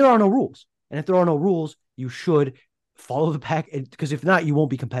 then there are no rules. And if there are no rules, you should follow the pack, because if not, you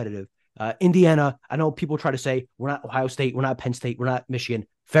won't be competitive. Indiana, I know people try to say we're not Ohio State, we're not Penn State, we're not Michigan.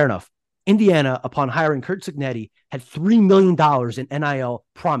 Fair enough. Indiana, upon hiring Kurt Cignetti, had $3 million in NIL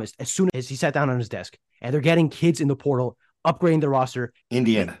promised as soon as he sat down on his desk. And they're getting kids in the portal, upgrading their roster.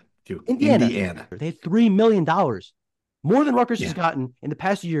 Indiana. They had $3 million. More than Rutgers has gotten in the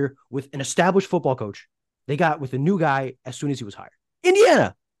past year with an established football coach. They got with a new guy as soon as he was hired.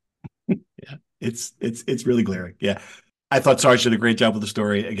 Indiana. Yeah, it's really glaring. Yeah. I thought Sarge did a great job with the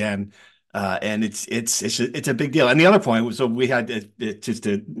story again. And it's a big deal. And the other point, so we had just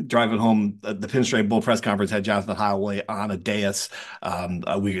to drive it home, the Pinstripe Bowl press conference had Jonathan Holloway on a dais.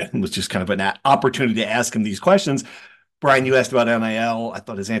 It was just kind of an opportunity to ask him these questions. Brian, you asked about NIL. I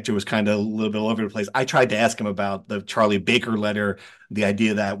thought his answer was kind of a little bit all over the place. I tried to ask him about the Charlie Baker letter, the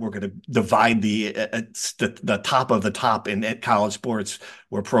idea that we're going to divide the top of the top in college sports,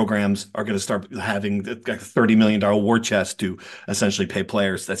 where programs are going to start having a $30 million war chest to essentially pay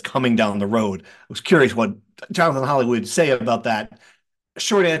players. That's coming down the road. I was curious what Jonathan Holloway would say about that.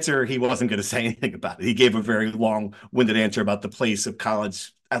 Short answer, he wasn't going to say anything about it. He gave a very long-winded answer about the place of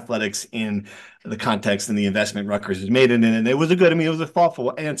college athletics in the context and the investment Rutgers has made in it. And it was it was a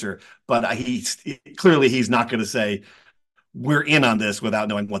thoughtful answer, but clearly he's not going to say we're in on this without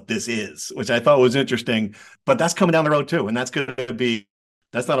knowing what this is, which I thought was interesting. But that's coming down the road too. And that's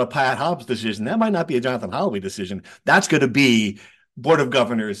not a Pat Hobbs decision. That might not be a Jonathan Holloway decision. That's going to be Board of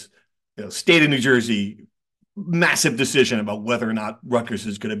Governors, state of New Jersey, massive decision about whether or not Rutgers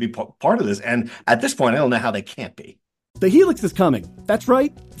is going to be part of this. And at this point, I don't know how they can't be. The Helix is coming. That's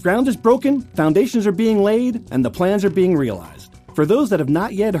right. Ground is broken, foundations are being laid, and the plans are being realized. For those that have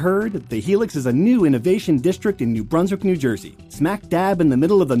not yet heard, the Helix is a new innovation district in New Brunswick, New Jersey. Smack dab in the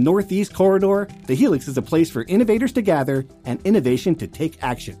middle of the Northeast Corridor, the Helix is a place for innovators to gather and innovation to take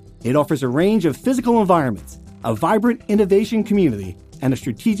action. It offers a range of physical environments, a vibrant innovation community, and a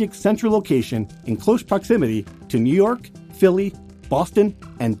strategic central location in close proximity to New York, Philly, Boston,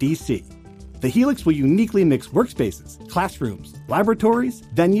 and D.C. The Helix will uniquely mix workspaces, classrooms, laboratories,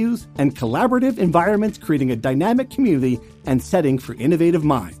 venues, and collaborative environments, creating a dynamic community and setting for innovative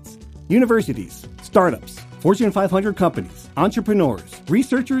minds. Universities, startups, Fortune 500 companies, entrepreneurs,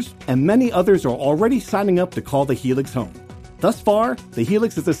 researchers, and many others are already signing up to call the Helix home. Thus far, the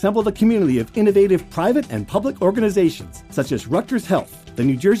Helix has assembled a community of innovative private and public organizations such as Rutgers Health, the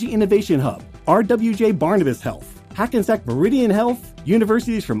New Jersey Innovation Hub, RWJ Barnabas Health, Hackensack Meridian Health,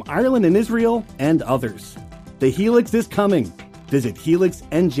 universities from Ireland and Israel, and others. The Helix is coming. Visit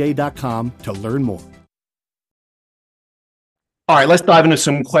helixnj.com to learn more. All right, let's dive into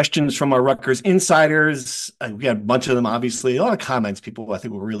some questions from our Rutgers insiders. We had a bunch of them, obviously. A lot of comments. People, I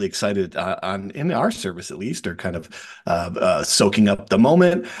think, were really excited in our service, at least, are kind of soaking up the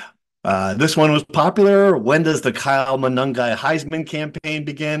moment. This one was popular. When does the Kyle Monangai Heisman campaign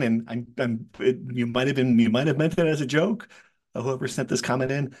begin? And you might have meant it as a joke. Whoever sent this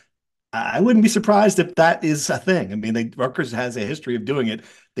comment in, I wouldn't be surprised if that is a thing. I mean, Rutgers has a history of doing it.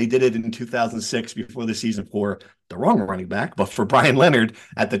 They did it in 2006 before the season for the wrong running back, but for Brian Leonard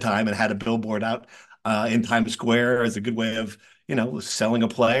at the time, and had a billboard out in Times Square as a good way of selling a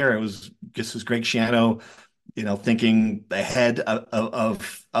player. It was just as Greg Schiano, thinking ahead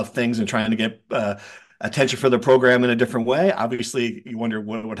of things and trying to get attention for the program in a different way. Obviously, you wonder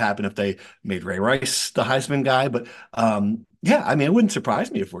what would happen if they made Ray Rice the Heisman guy. But yeah, I mean, it wouldn't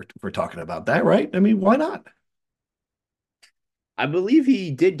surprise me if we're talking about that, right? I mean, why not? I believe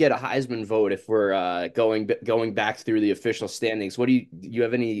he did get a Heisman vote. If we're going back through the official standings, do you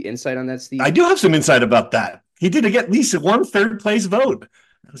have any insight on that, Steve? I do have some insight about that. He did get at least one third place vote.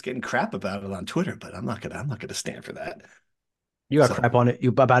 I was getting crap about it on Twitter, but I'm not gonna stand for that. You got crap on it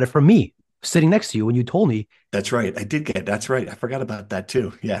about it from me sitting next to you when you told me. That's right. That's right. I forgot about that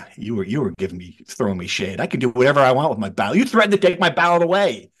too. Yeah, you were throwing me shade. I can do whatever I want with my ballot. You threatened to take my ballot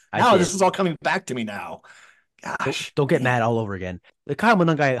away. Now this is all coming back to me now. Gosh, don't get mad all over again. The Kyle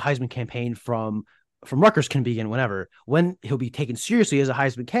Monangai Heisman campaign from Rutgers can begin whenever. When he'll be taken seriously as a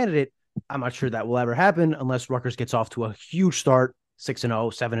Heisman candidate, I'm not sure that will ever happen unless Rutgers gets off to a huge start, 6-0,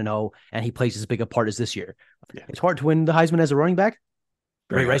 7-0, and he plays as big a part as this year. Yeah. It's hard to win the Heisman as a running back.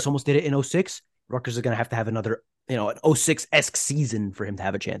 Ray Rice almost did it in 06. Rutgers is going to have another, an 06-esque season for him to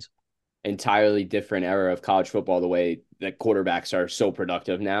have a chance. Entirely different era of college football. The way that quarterbacks are so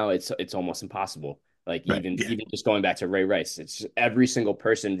productive now, it's almost impossible. Like even just going back to Ray Rice, it's just every single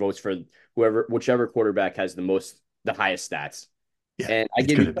person votes for whichever quarterback has the highest stats. Yeah, and I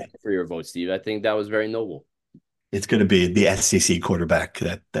give you credit for your vote, Steve. I think that was very noble. It's going to be the SEC quarterback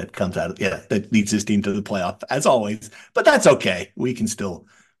that comes out that leads his team to the playoff, as always. But that's okay. We can still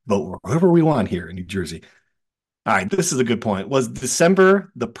vote whoever we want here in New Jersey. All right, this is a good point. Was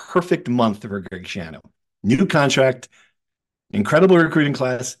December the perfect month for Greg Schiano? New contract, incredible recruiting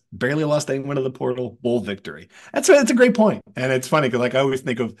class, barely lost anyone to the portal, bowl victory. That's a great point. And it's funny because I always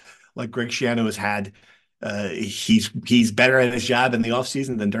think of Greg Schiano has had he's better at his job in the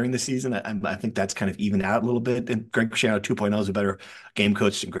offseason than during the season. I think that's kind of evened out a little bit. And Greg Schiano 2.0 is a better game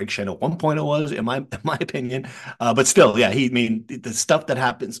coach than Greg Schiano 1.0 was, in my opinion. But still, yeah, the stuff that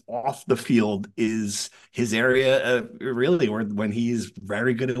happens off the field is his area, really, when he's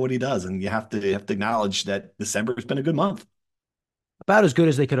very good at what he does. And you have to acknowledge that December has been a good month. About as good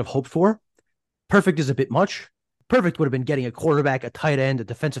as they could have hoped for. Perfect is a bit much. Perfect would have been getting a quarterback, a tight end, a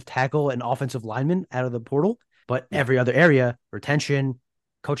defensive tackle, and offensive lineman out of the portal. But every other area, retention,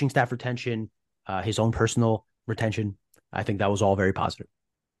 coaching staff retention, his own personal retention, I think that was all very positive.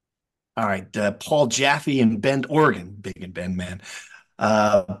 All right. Paul Jaffe in Bend, Oregon. Big in Bend, man.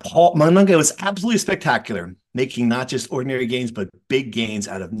 Paul Monangai was absolutely spectacular, making not just ordinary gains, but big gains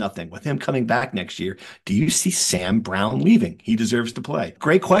out of nothing. With him coming back next year, do you see Sam Brown leaving? He deserves to play.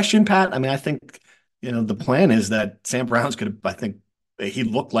 Great question, Pat. I mean, I think the plan is that Sam Brown's going to, I think, he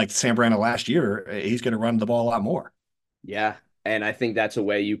looked like Sam Brandon last year. He's going to run the ball a lot more. Yeah. And I think that's a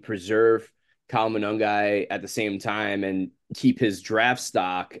way you preserve Kyle Monangai at the same time and keep his draft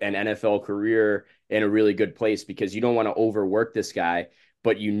stock and NFL career in a really good place, because you don't want to overwork this guy,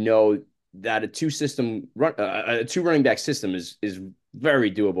 but you know that a two running back system is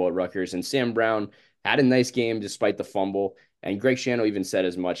very doable at Rutgers. And Sam Brown had a nice game despite the fumble. And Greg Schiano even said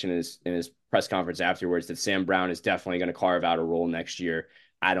as much in his press conference afterwards, that Sam Brown is definitely going to carve out a role next year.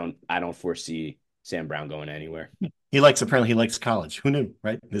 I don't foresee Sam Brown going anywhere. Apparently he likes college. Who knew,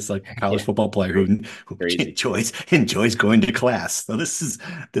 right? This like college football player who enjoys going to class. So this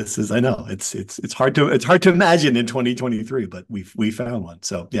is I know it's hard to imagine in 2023, but we found one.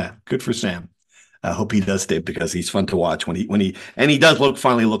 So yeah, good for Sam. I hope he does stay, because he's fun to watch when he does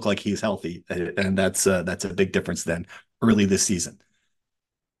finally look like he's healthy, and that's a big difference then early this season.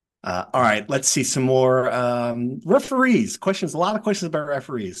 All right, let's see some more referees questions. A lot of questions about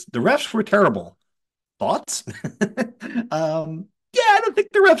referees. The refs were terrible. Thoughts? Yeah, I don't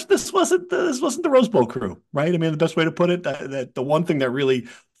think the refs. This wasn't the Rose Bowl crew, right? I mean, the best way to put it, that the one thing that really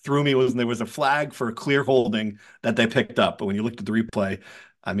threw me was there was a flag for clear holding that they picked up, but when you looked at the replay,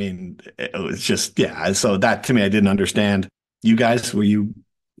 I mean, it was just, yeah. So that, to me, I didn't understand. You guys, thought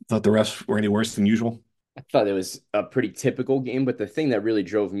the refs were any worse than usual? I thought it was a pretty typical game, but the thing that really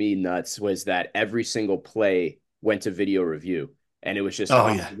drove me nuts was that every single play went to video review, and it was just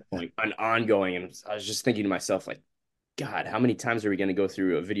ongoing. And I was just thinking to myself, like, God, how many times are we going to go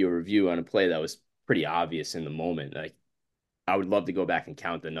through a video review on a play that was pretty obvious in the moment? Like, I would love to go back and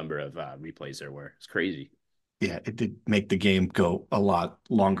count the number of replays there were. It's crazy. Yeah, it did make the game go a lot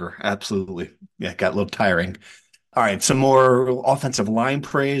longer. Absolutely. Yeah, it got a little tiring. All right, some more offensive line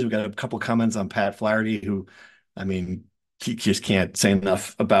praise. We got a couple comments on Pat Flaherty, who, I mean, he just can't say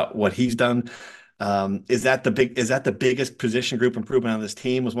enough about what he's done. Is that the biggest position group improvement on this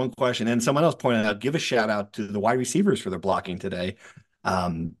team, was one question. And someone else pointed out, give a shout out to the wide receivers for their blocking today.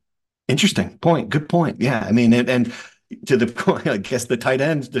 Interesting point. Good point. Yeah. I mean, and to the point, I guess the tight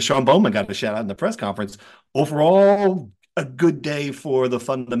end, Deshaun Bowman, got a shout out in the press conference. Overall, a good day for the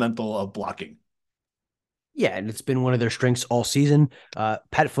fundamental of blocking. Yeah, and it's been one of their strengths all season.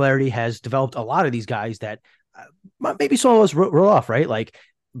 Pat Flaherty has developed a lot of these guys that maybe some of us wrote off, right? Like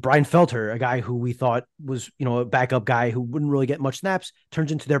Brian Felter, a guy who we thought was, a backup guy who wouldn't really get much snaps,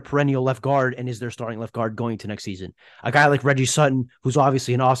 turns into their perennial left guard and is their starting left guard going to next season. A guy like Reggie Sutton, who's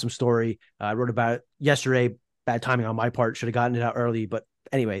obviously an awesome story. I wrote about it yesterday. Bad timing on my part. Should have gotten it out early, but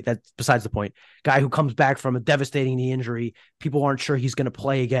anyway, that's besides the point. Guy who comes back from a devastating knee injury. People aren't sure he's going to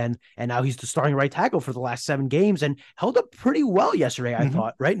play again. And now he's the starting right tackle for the last 7 games and held up pretty well yesterday, I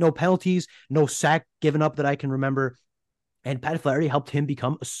thought, right? No penalties, no sack given up that I can remember. And Pat Flaherty helped him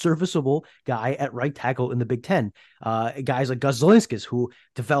become a serviceable guy at right tackle in the Big Ten. Guys like Gus Zielinskis, who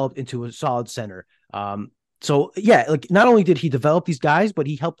developed into a solid center. So yeah, like not only did he develop these guys, but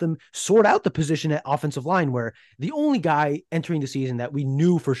he helped them sort out the position at offensive line, where the only guy entering the season that we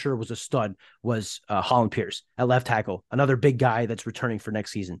knew for sure was a stud was Holland Pierce at left tackle, another big guy that's returning for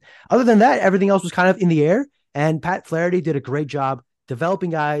next season. Other than that, everything else was kind of in the air, and Pat Flaherty did a great job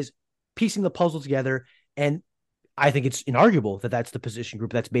developing guys, piecing the puzzle together, and I think it's inarguable that that's the position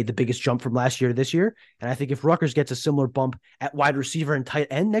group that's made the biggest jump from last year to this year. And I think if Rutgers gets a similar bump at wide receiver and tight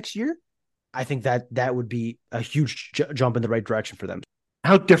end next year, I think that would be a huge jump in the right direction for them.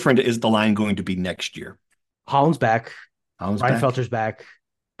 How different is the line going to be next year? Holland's back. Ryan Felter's back.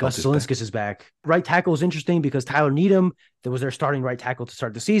 Gus Zielinskis is back. Right tackle is interesting because Tyler Needham, that was their starting right tackle to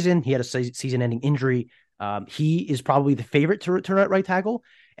start the season. He had a season-ending injury. He is probably the favorite to return at right tackle.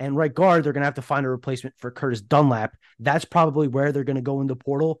 And right guard, they're going to have to find a replacement for Curtis Dunlap. That's probably where they're going to go in the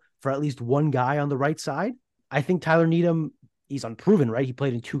portal for at least one guy on the right side. I think Tyler Needham, he's unproven, right? He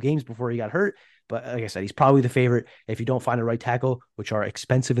played in 2 games before he got hurt. But like I said, he's probably the favorite. If you don't find a right tackle, which are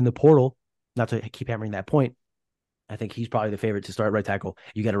expensive in the portal, not to keep hammering that point, I think he's probably the favorite to start right tackle.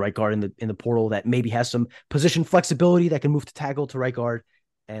 You get a right guard in the portal that maybe has some position flexibility that can move to tackle to right guard.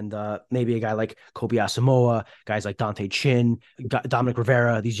 And maybe a guy like Kobe Asamoah, guys like Dante Chin, Dominic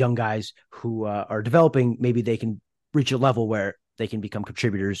Rivera, these young guys who are developing, maybe they can reach a level where they can become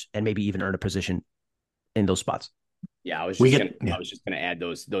contributors and maybe even earn a position in those spots. Yeah, I was just gonna add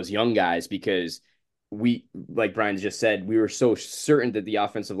those young guys, because we, like Brian just said, we were so certain that the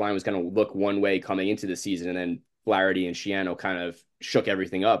offensive line was going to look one way coming into the season, and then Flaherty and Schiano kind of shook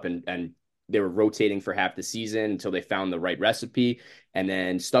everything up, and they were rotating for half the season until they found the right recipe and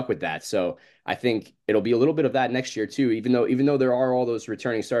then stuck with that. So I think it'll be a little bit of that next year too. Even though there are all those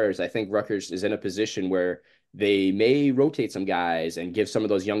returning starters, I think Rutgers is in a position where they may rotate some guys and give some of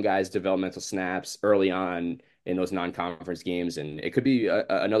those young guys developmental snaps early on in those non-conference games, and it could be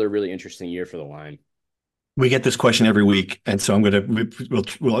another really interesting year for the line. We get this question every week, and so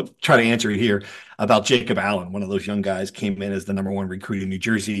we'll try to answer it here about Jacob Allen. One of those young guys came in as the number one recruit in New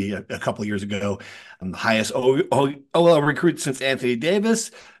Jersey a couple of years ago, the highest OL recruit since Anthony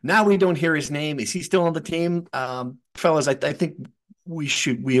Davis. Now we don't hear his name. Is he still on the team? Fellas, I think we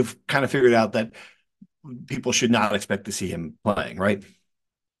have kind of figured out that people should not expect to see him playing, right?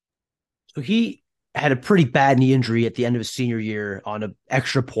 So he had a pretty bad knee injury at the end of his senior year on an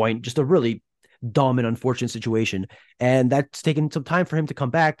extra point, just a really dumb and unfortunate situation. And that's taken some time for him to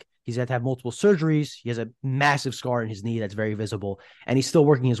come back. He's had to have multiple surgeries. He has a massive scar in his knee that's very visible, and he's still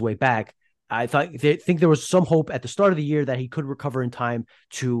working his way back. I think there was some hope at the start of the year that he could recover in time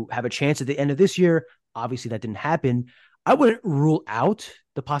to have a chance at the end of this year. Obviously, that didn't happen. I wouldn't rule out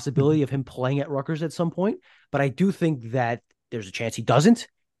the possibility of him playing at Rutgers at some point, but I do think that there's a chance he doesn't.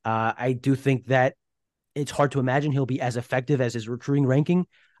 I do think that it's hard to imagine he'll be as effective as his recruiting ranking.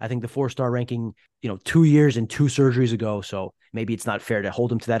 I think the 4-star ranking, 2 years and 2 surgeries ago. So maybe it's not fair to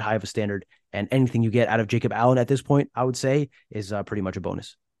hold him to that high of a standard. And anything you get out of Jacob Allen at this point, I would say, is pretty much a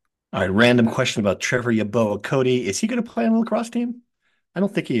bonus. All right. Random question about Trevor Yeboah. Cody, is he going to play on the lacrosse team? I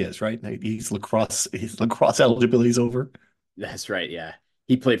don't think he is, right? His lacrosse eligibility is over. That's right. Yeah.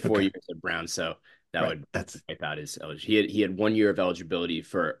 He played 4 years at Brown. So would wipe out his eligibility. He had 1 year of eligibility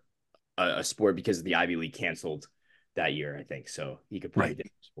for a sport because the Ivy League canceled that year, I think. So he could play a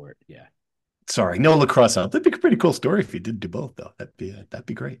different sport. Yeah. Sorry, no lacrosse out. That'd be a pretty cool story if he did do both, though. That'd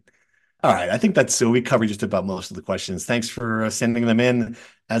be great. All right, I think that's so. We covered just about most of the questions. Thanks for sending them in.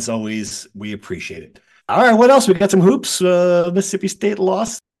 As always, we appreciate it. All right, what else? We got some hoops. Mississippi State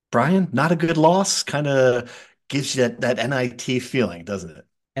loss. Brian, not a good loss. Kind of gives you that NIT feeling, doesn't it?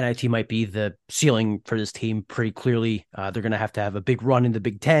 NIT might be the ceiling for this team pretty clearly. They're going to have a big run in the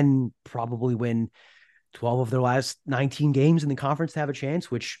Big Ten, probably win 12 of their last 19 games in the conference to have a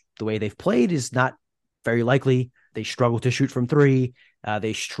chance, which the way they've played is not very likely. They struggled to shoot from three.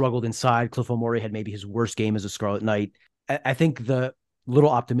 They struggled inside. Cliff O'Morey had maybe his worst game as a Scarlet Knight. I think the little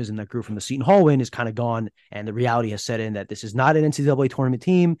optimism that grew from the Seton Hall win is kind of gone, and the reality has set in that this is not an NCAA tournament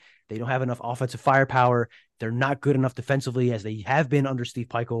team. They don't have enough offensive firepower. They're not good enough defensively as they have been under Steve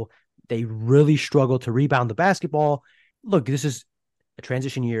Peichel. They really struggle to rebound the basketball. Look, this is a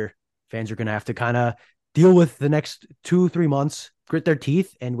transition year. Fans are going to have to kind of deal with the next 2-3 months, grit their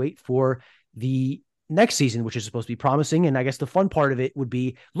teeth, and wait for the next season, which is supposed to be promising. And I guess the fun part of it would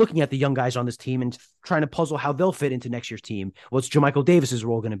be looking at the young guys on this team and trying to puzzle how they'll fit into next year's team. What's Jermichael Davis's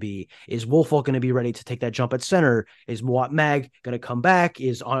role going to be? Is Woolfolk going to be ready to take that jump at center? Is Moat Mag going to come back?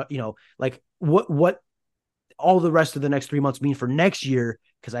 Is, what all the rest of the next 3 months mean for next year?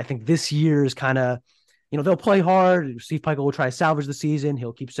 Because I think this year is kind of, they'll play hard. Steve Peichel will try to salvage the season.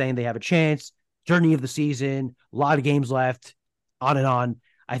 He'll keep saying they have a chance. Journey of the season, a lot of games left, on and on.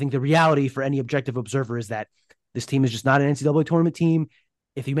 I think the reality for any objective observer is that this team is just not an NCAA tournament team.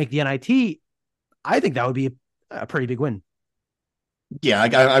 If you make the NIT, I think that would be a pretty big win. Yeah,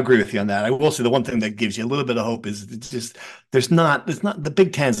 I agree with you on that. I will say the one thing that gives you a little bit of hope is it's just the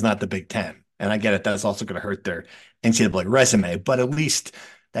Big Ten's not the Big Ten. And I get it. That's also going to hurt their NCAA resume, but at least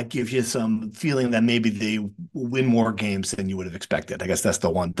that gives you some feeling that maybe they win more games than you would have expected. I guess that's the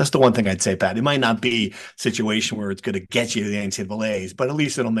one thing I'd say, Pat. It might not be a situation where it's going to get you to the NCAAs, but at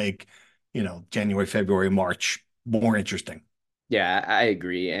least it'll make, January, February, March more interesting. Yeah, I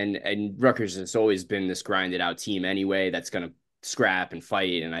agree. And Rutgers has always been this grinded out team anyway, that's going to scrap and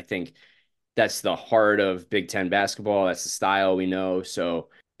fight. And I think that's the heart of Big Ten basketball. That's the style we know. So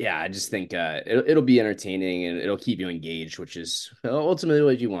yeah, I just think it'll be entertaining and it'll keep you engaged, which is ultimately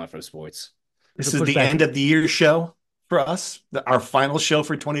what you want from sports. This is the end of the year show for us, our final show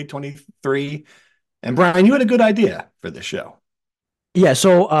for 2023. And Brian, you had a good idea for this show. Yeah,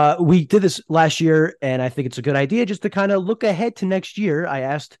 so we did this last year, and I think it's a good idea just to kind of look ahead to next year. I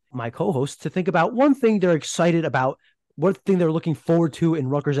asked my co-hosts to think about one thing they're excited about, one thing they're looking forward to in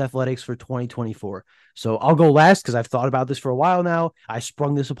Rutgers athletics for 2024. So I'll go last because I've thought about this for a while now. I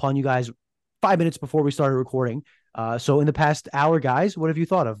sprung this upon you guys 5 minutes before we started recording. So in the past hour, guys, what have you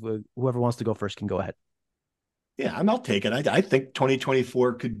thought of? Whoever wants to go first can go ahead. Yeah, I'll take it. I think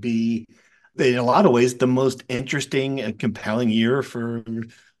 2024 could be, in a lot of ways, the most interesting and compelling year for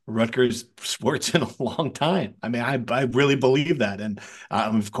Rutgers sports in a long time. I mean, I really believe that. And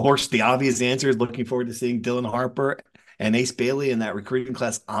of course, the obvious answer is looking forward to seeing Dylan Harper and Ace Bailey in that recruiting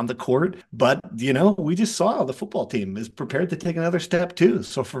class on the court. But, we just saw the football team is prepared to take another step too.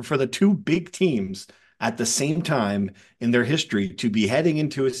 So for the two big teams at the same time in their history to be heading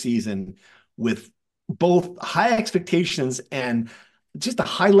into a season with both high expectations and just a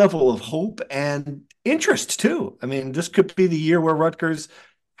high level of hope and interest too. I mean, this could be the year where Rutgers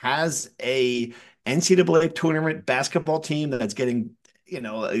has a NCAA tournament basketball team that's getting,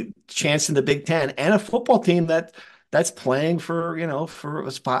 a chance in the Big Ten, and a football team that's playing for, for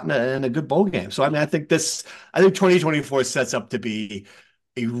a spot in a good bowl game. So, I mean, I think 2024 sets up to be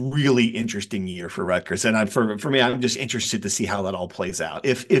a really interesting year for Rutgers. And for me, I'm just interested to see how that all plays out.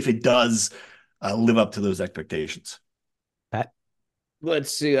 If it does live up to those expectations. Pat?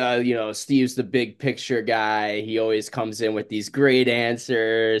 Let's see, Steve's the big picture guy. He always comes in with these great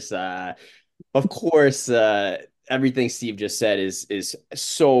answers. Of course, everything Steve just said is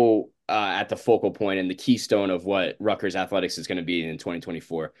so at the focal point and the keystone of what Rutgers athletics is going to be in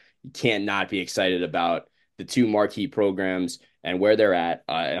 2024. You can't not be excited about the two marquee programs and where they're at.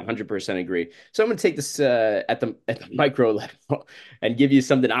 I 100% agree. So I'm going to take this at the micro level and give you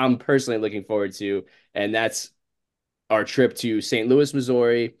something I'm personally looking forward to, and that's our trip to St. Louis,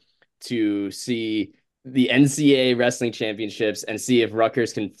 Missouri, to see the NCAA wrestling championships and see if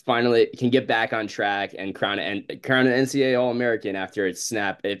Rutgers can get back on track and crown an NCAA All-American after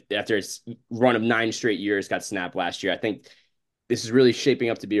after its run of 9 straight years got snapped last year. I think this is really shaping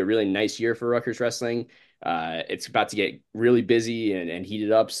up to be a really nice year for Rutgers wrestling. It's about to get really busy and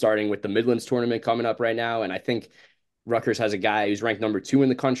heated up, starting with the Midlands tournament coming up right now. And I think Rutgers has a guy who's ranked number 2 in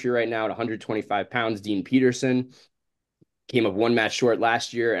the country right now at 125 pounds, Dean Peterson. Came up 1 match short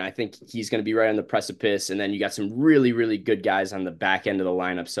last year, and I think he's going to be right on the precipice. And then you got some really, really good guys on the back end of the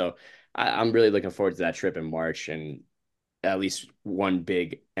lineup. So I'm really looking forward to that trip in March and at least one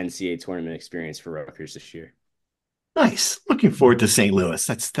big NCAA tournament experience for Rutgers this year. Nice. Looking forward to St. Louis.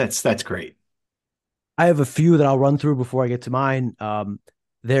 That's great. I have a few that I'll run through before I get to mine. Will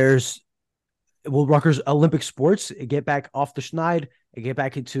Rutgers Olympic sports get back off the schneid, get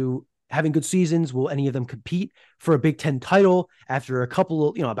back into having good seasons? Will any of them compete for a Big Ten title after a couple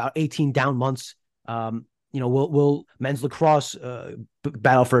of, about 18 down months? Will men's lacrosse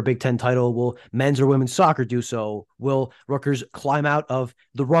battle for a Big Ten title? Will men's or women's soccer do so? Will Rutgers climb out of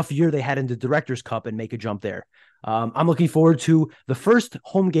the rough year they had in the Directors' Cup and make a jump there? I'm looking forward to the first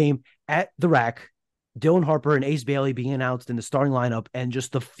home game at the RAC, Dylan Harper and Ace Bailey being announced in the starting lineup, and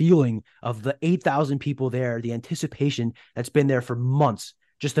just the feeling of the 8,000 people there, the anticipation that's been there for months.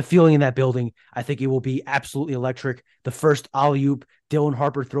 Just the feeling in that building, I think it will be absolutely electric. The first alley-oop Dylan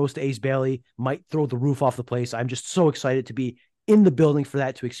Harper throws to Ace Bailey might throw the roof off the place. I'm just so excited to be in the building for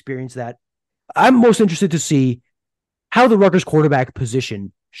that, to experience that. I'm most interested to see how the Rutgers quarterback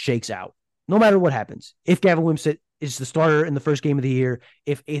position shakes out, no matter what happens. If Gavin Wimsatt is the starter in the first game of the year,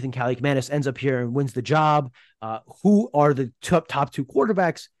 if Ethan Kaliakmanis ends up here and wins the job, who are the top 2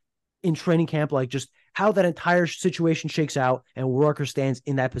 quarterbacks in training camp? Like, just how that entire situation shakes out and where Rutgers stands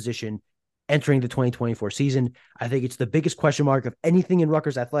in that position entering the 2024 season. I think it's the biggest question mark of anything in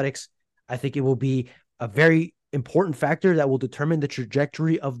Rutgers athletics. I think it will be a very important factor that will determine the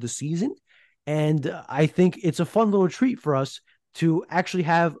trajectory of the season. And I think it's a fun little treat for us to actually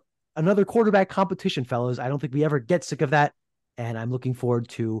have another quarterback competition, fellas. I don't think we ever get sick of that. And I'm looking forward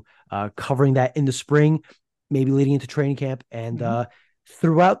to covering that in the spring, maybe leading into training camp and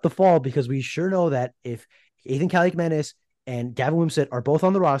throughout the fall, because we sure know that if Ethan Kaliakmanis and Gavin Wimsatt are both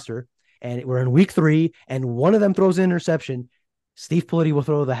on the roster and we're in week 3 and one of them throws an interception, Steve Politi will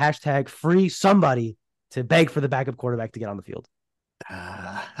throw the hashtag free somebody to beg for the backup quarterback to get on the field.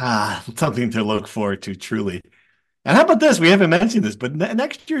 Something to look forward to, truly. And how about this? We haven't mentioned this, but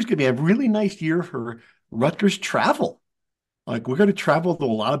next year is going to be a really nice year for Rutgers travel. Like, we're going to travel to a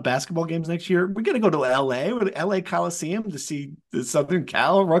lot of basketball games next year. We're going to go to LA or the LA Coliseum to see the Southern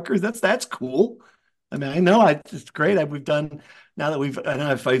Cal Rutgers. That's cool. I mean, I know it's great. We've done, now that I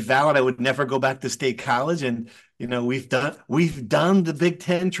know if I vowed I would never go back to State College, and we've done the Big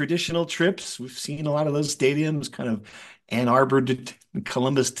Ten traditional trips. We've seen a lot of those stadiums, kind of Ann Arbor to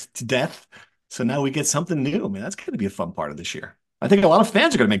Columbus to death. So now we get something new. I mean, that's going to be a fun part of this year. I think a lot of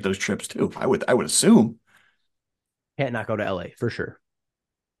fans are going to make those trips too. I would assume. Can't not go to LA for sure.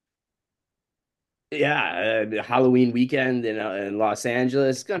 Yeah, Halloween weekend in Los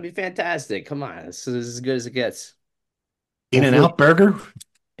Angeles. It's going to be fantastic. Come on. This is as good as it gets. In-N-Out Burger.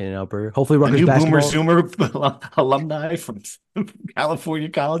 In-N-Out Burger. Hopefully Rutgers basketball. Boomer Zoomer alumni from California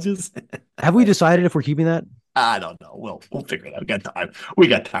colleges. Have we decided if we're keeping that? I don't know. We'll figure it out. We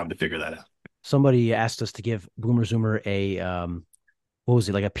got time to figure that out. Somebody asked us to give Boomer Zoomer a what was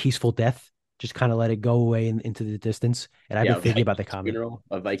it, like a peaceful death? Just kind of let it go away into the distance. And I've been thinking about the comment.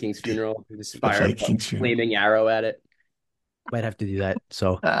 A Vikings funeral. Just fire a flaming arrow at it. Might have to do that.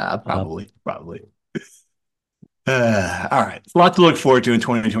 So probably. All right. It's a lot to look forward to in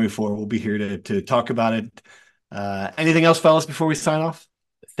 2024. We'll be here to talk about it Anything else, fellas, before we sign off?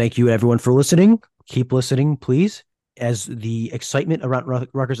 Thank you, everyone, for listening. Keep listening, please. As the excitement around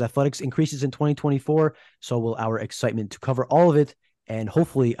Rutgers athletics increases in 2024, so will our excitement to cover all of it, and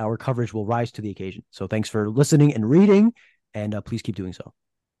hopefully our coverage will rise to the occasion. So thanks for listening and reading, and please keep doing so.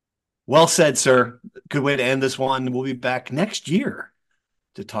 Well said, sir. Good way to end this one. We'll be back next year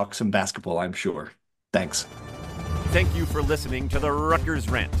to talk some basketball, I'm sure. Thanks. Thank you for listening to the Rutgers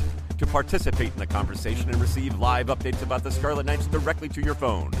Rant. To participate in the conversation and receive live updates about the Scarlet Knights directly to your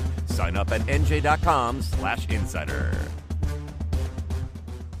phone, sign up at nj.com/insider.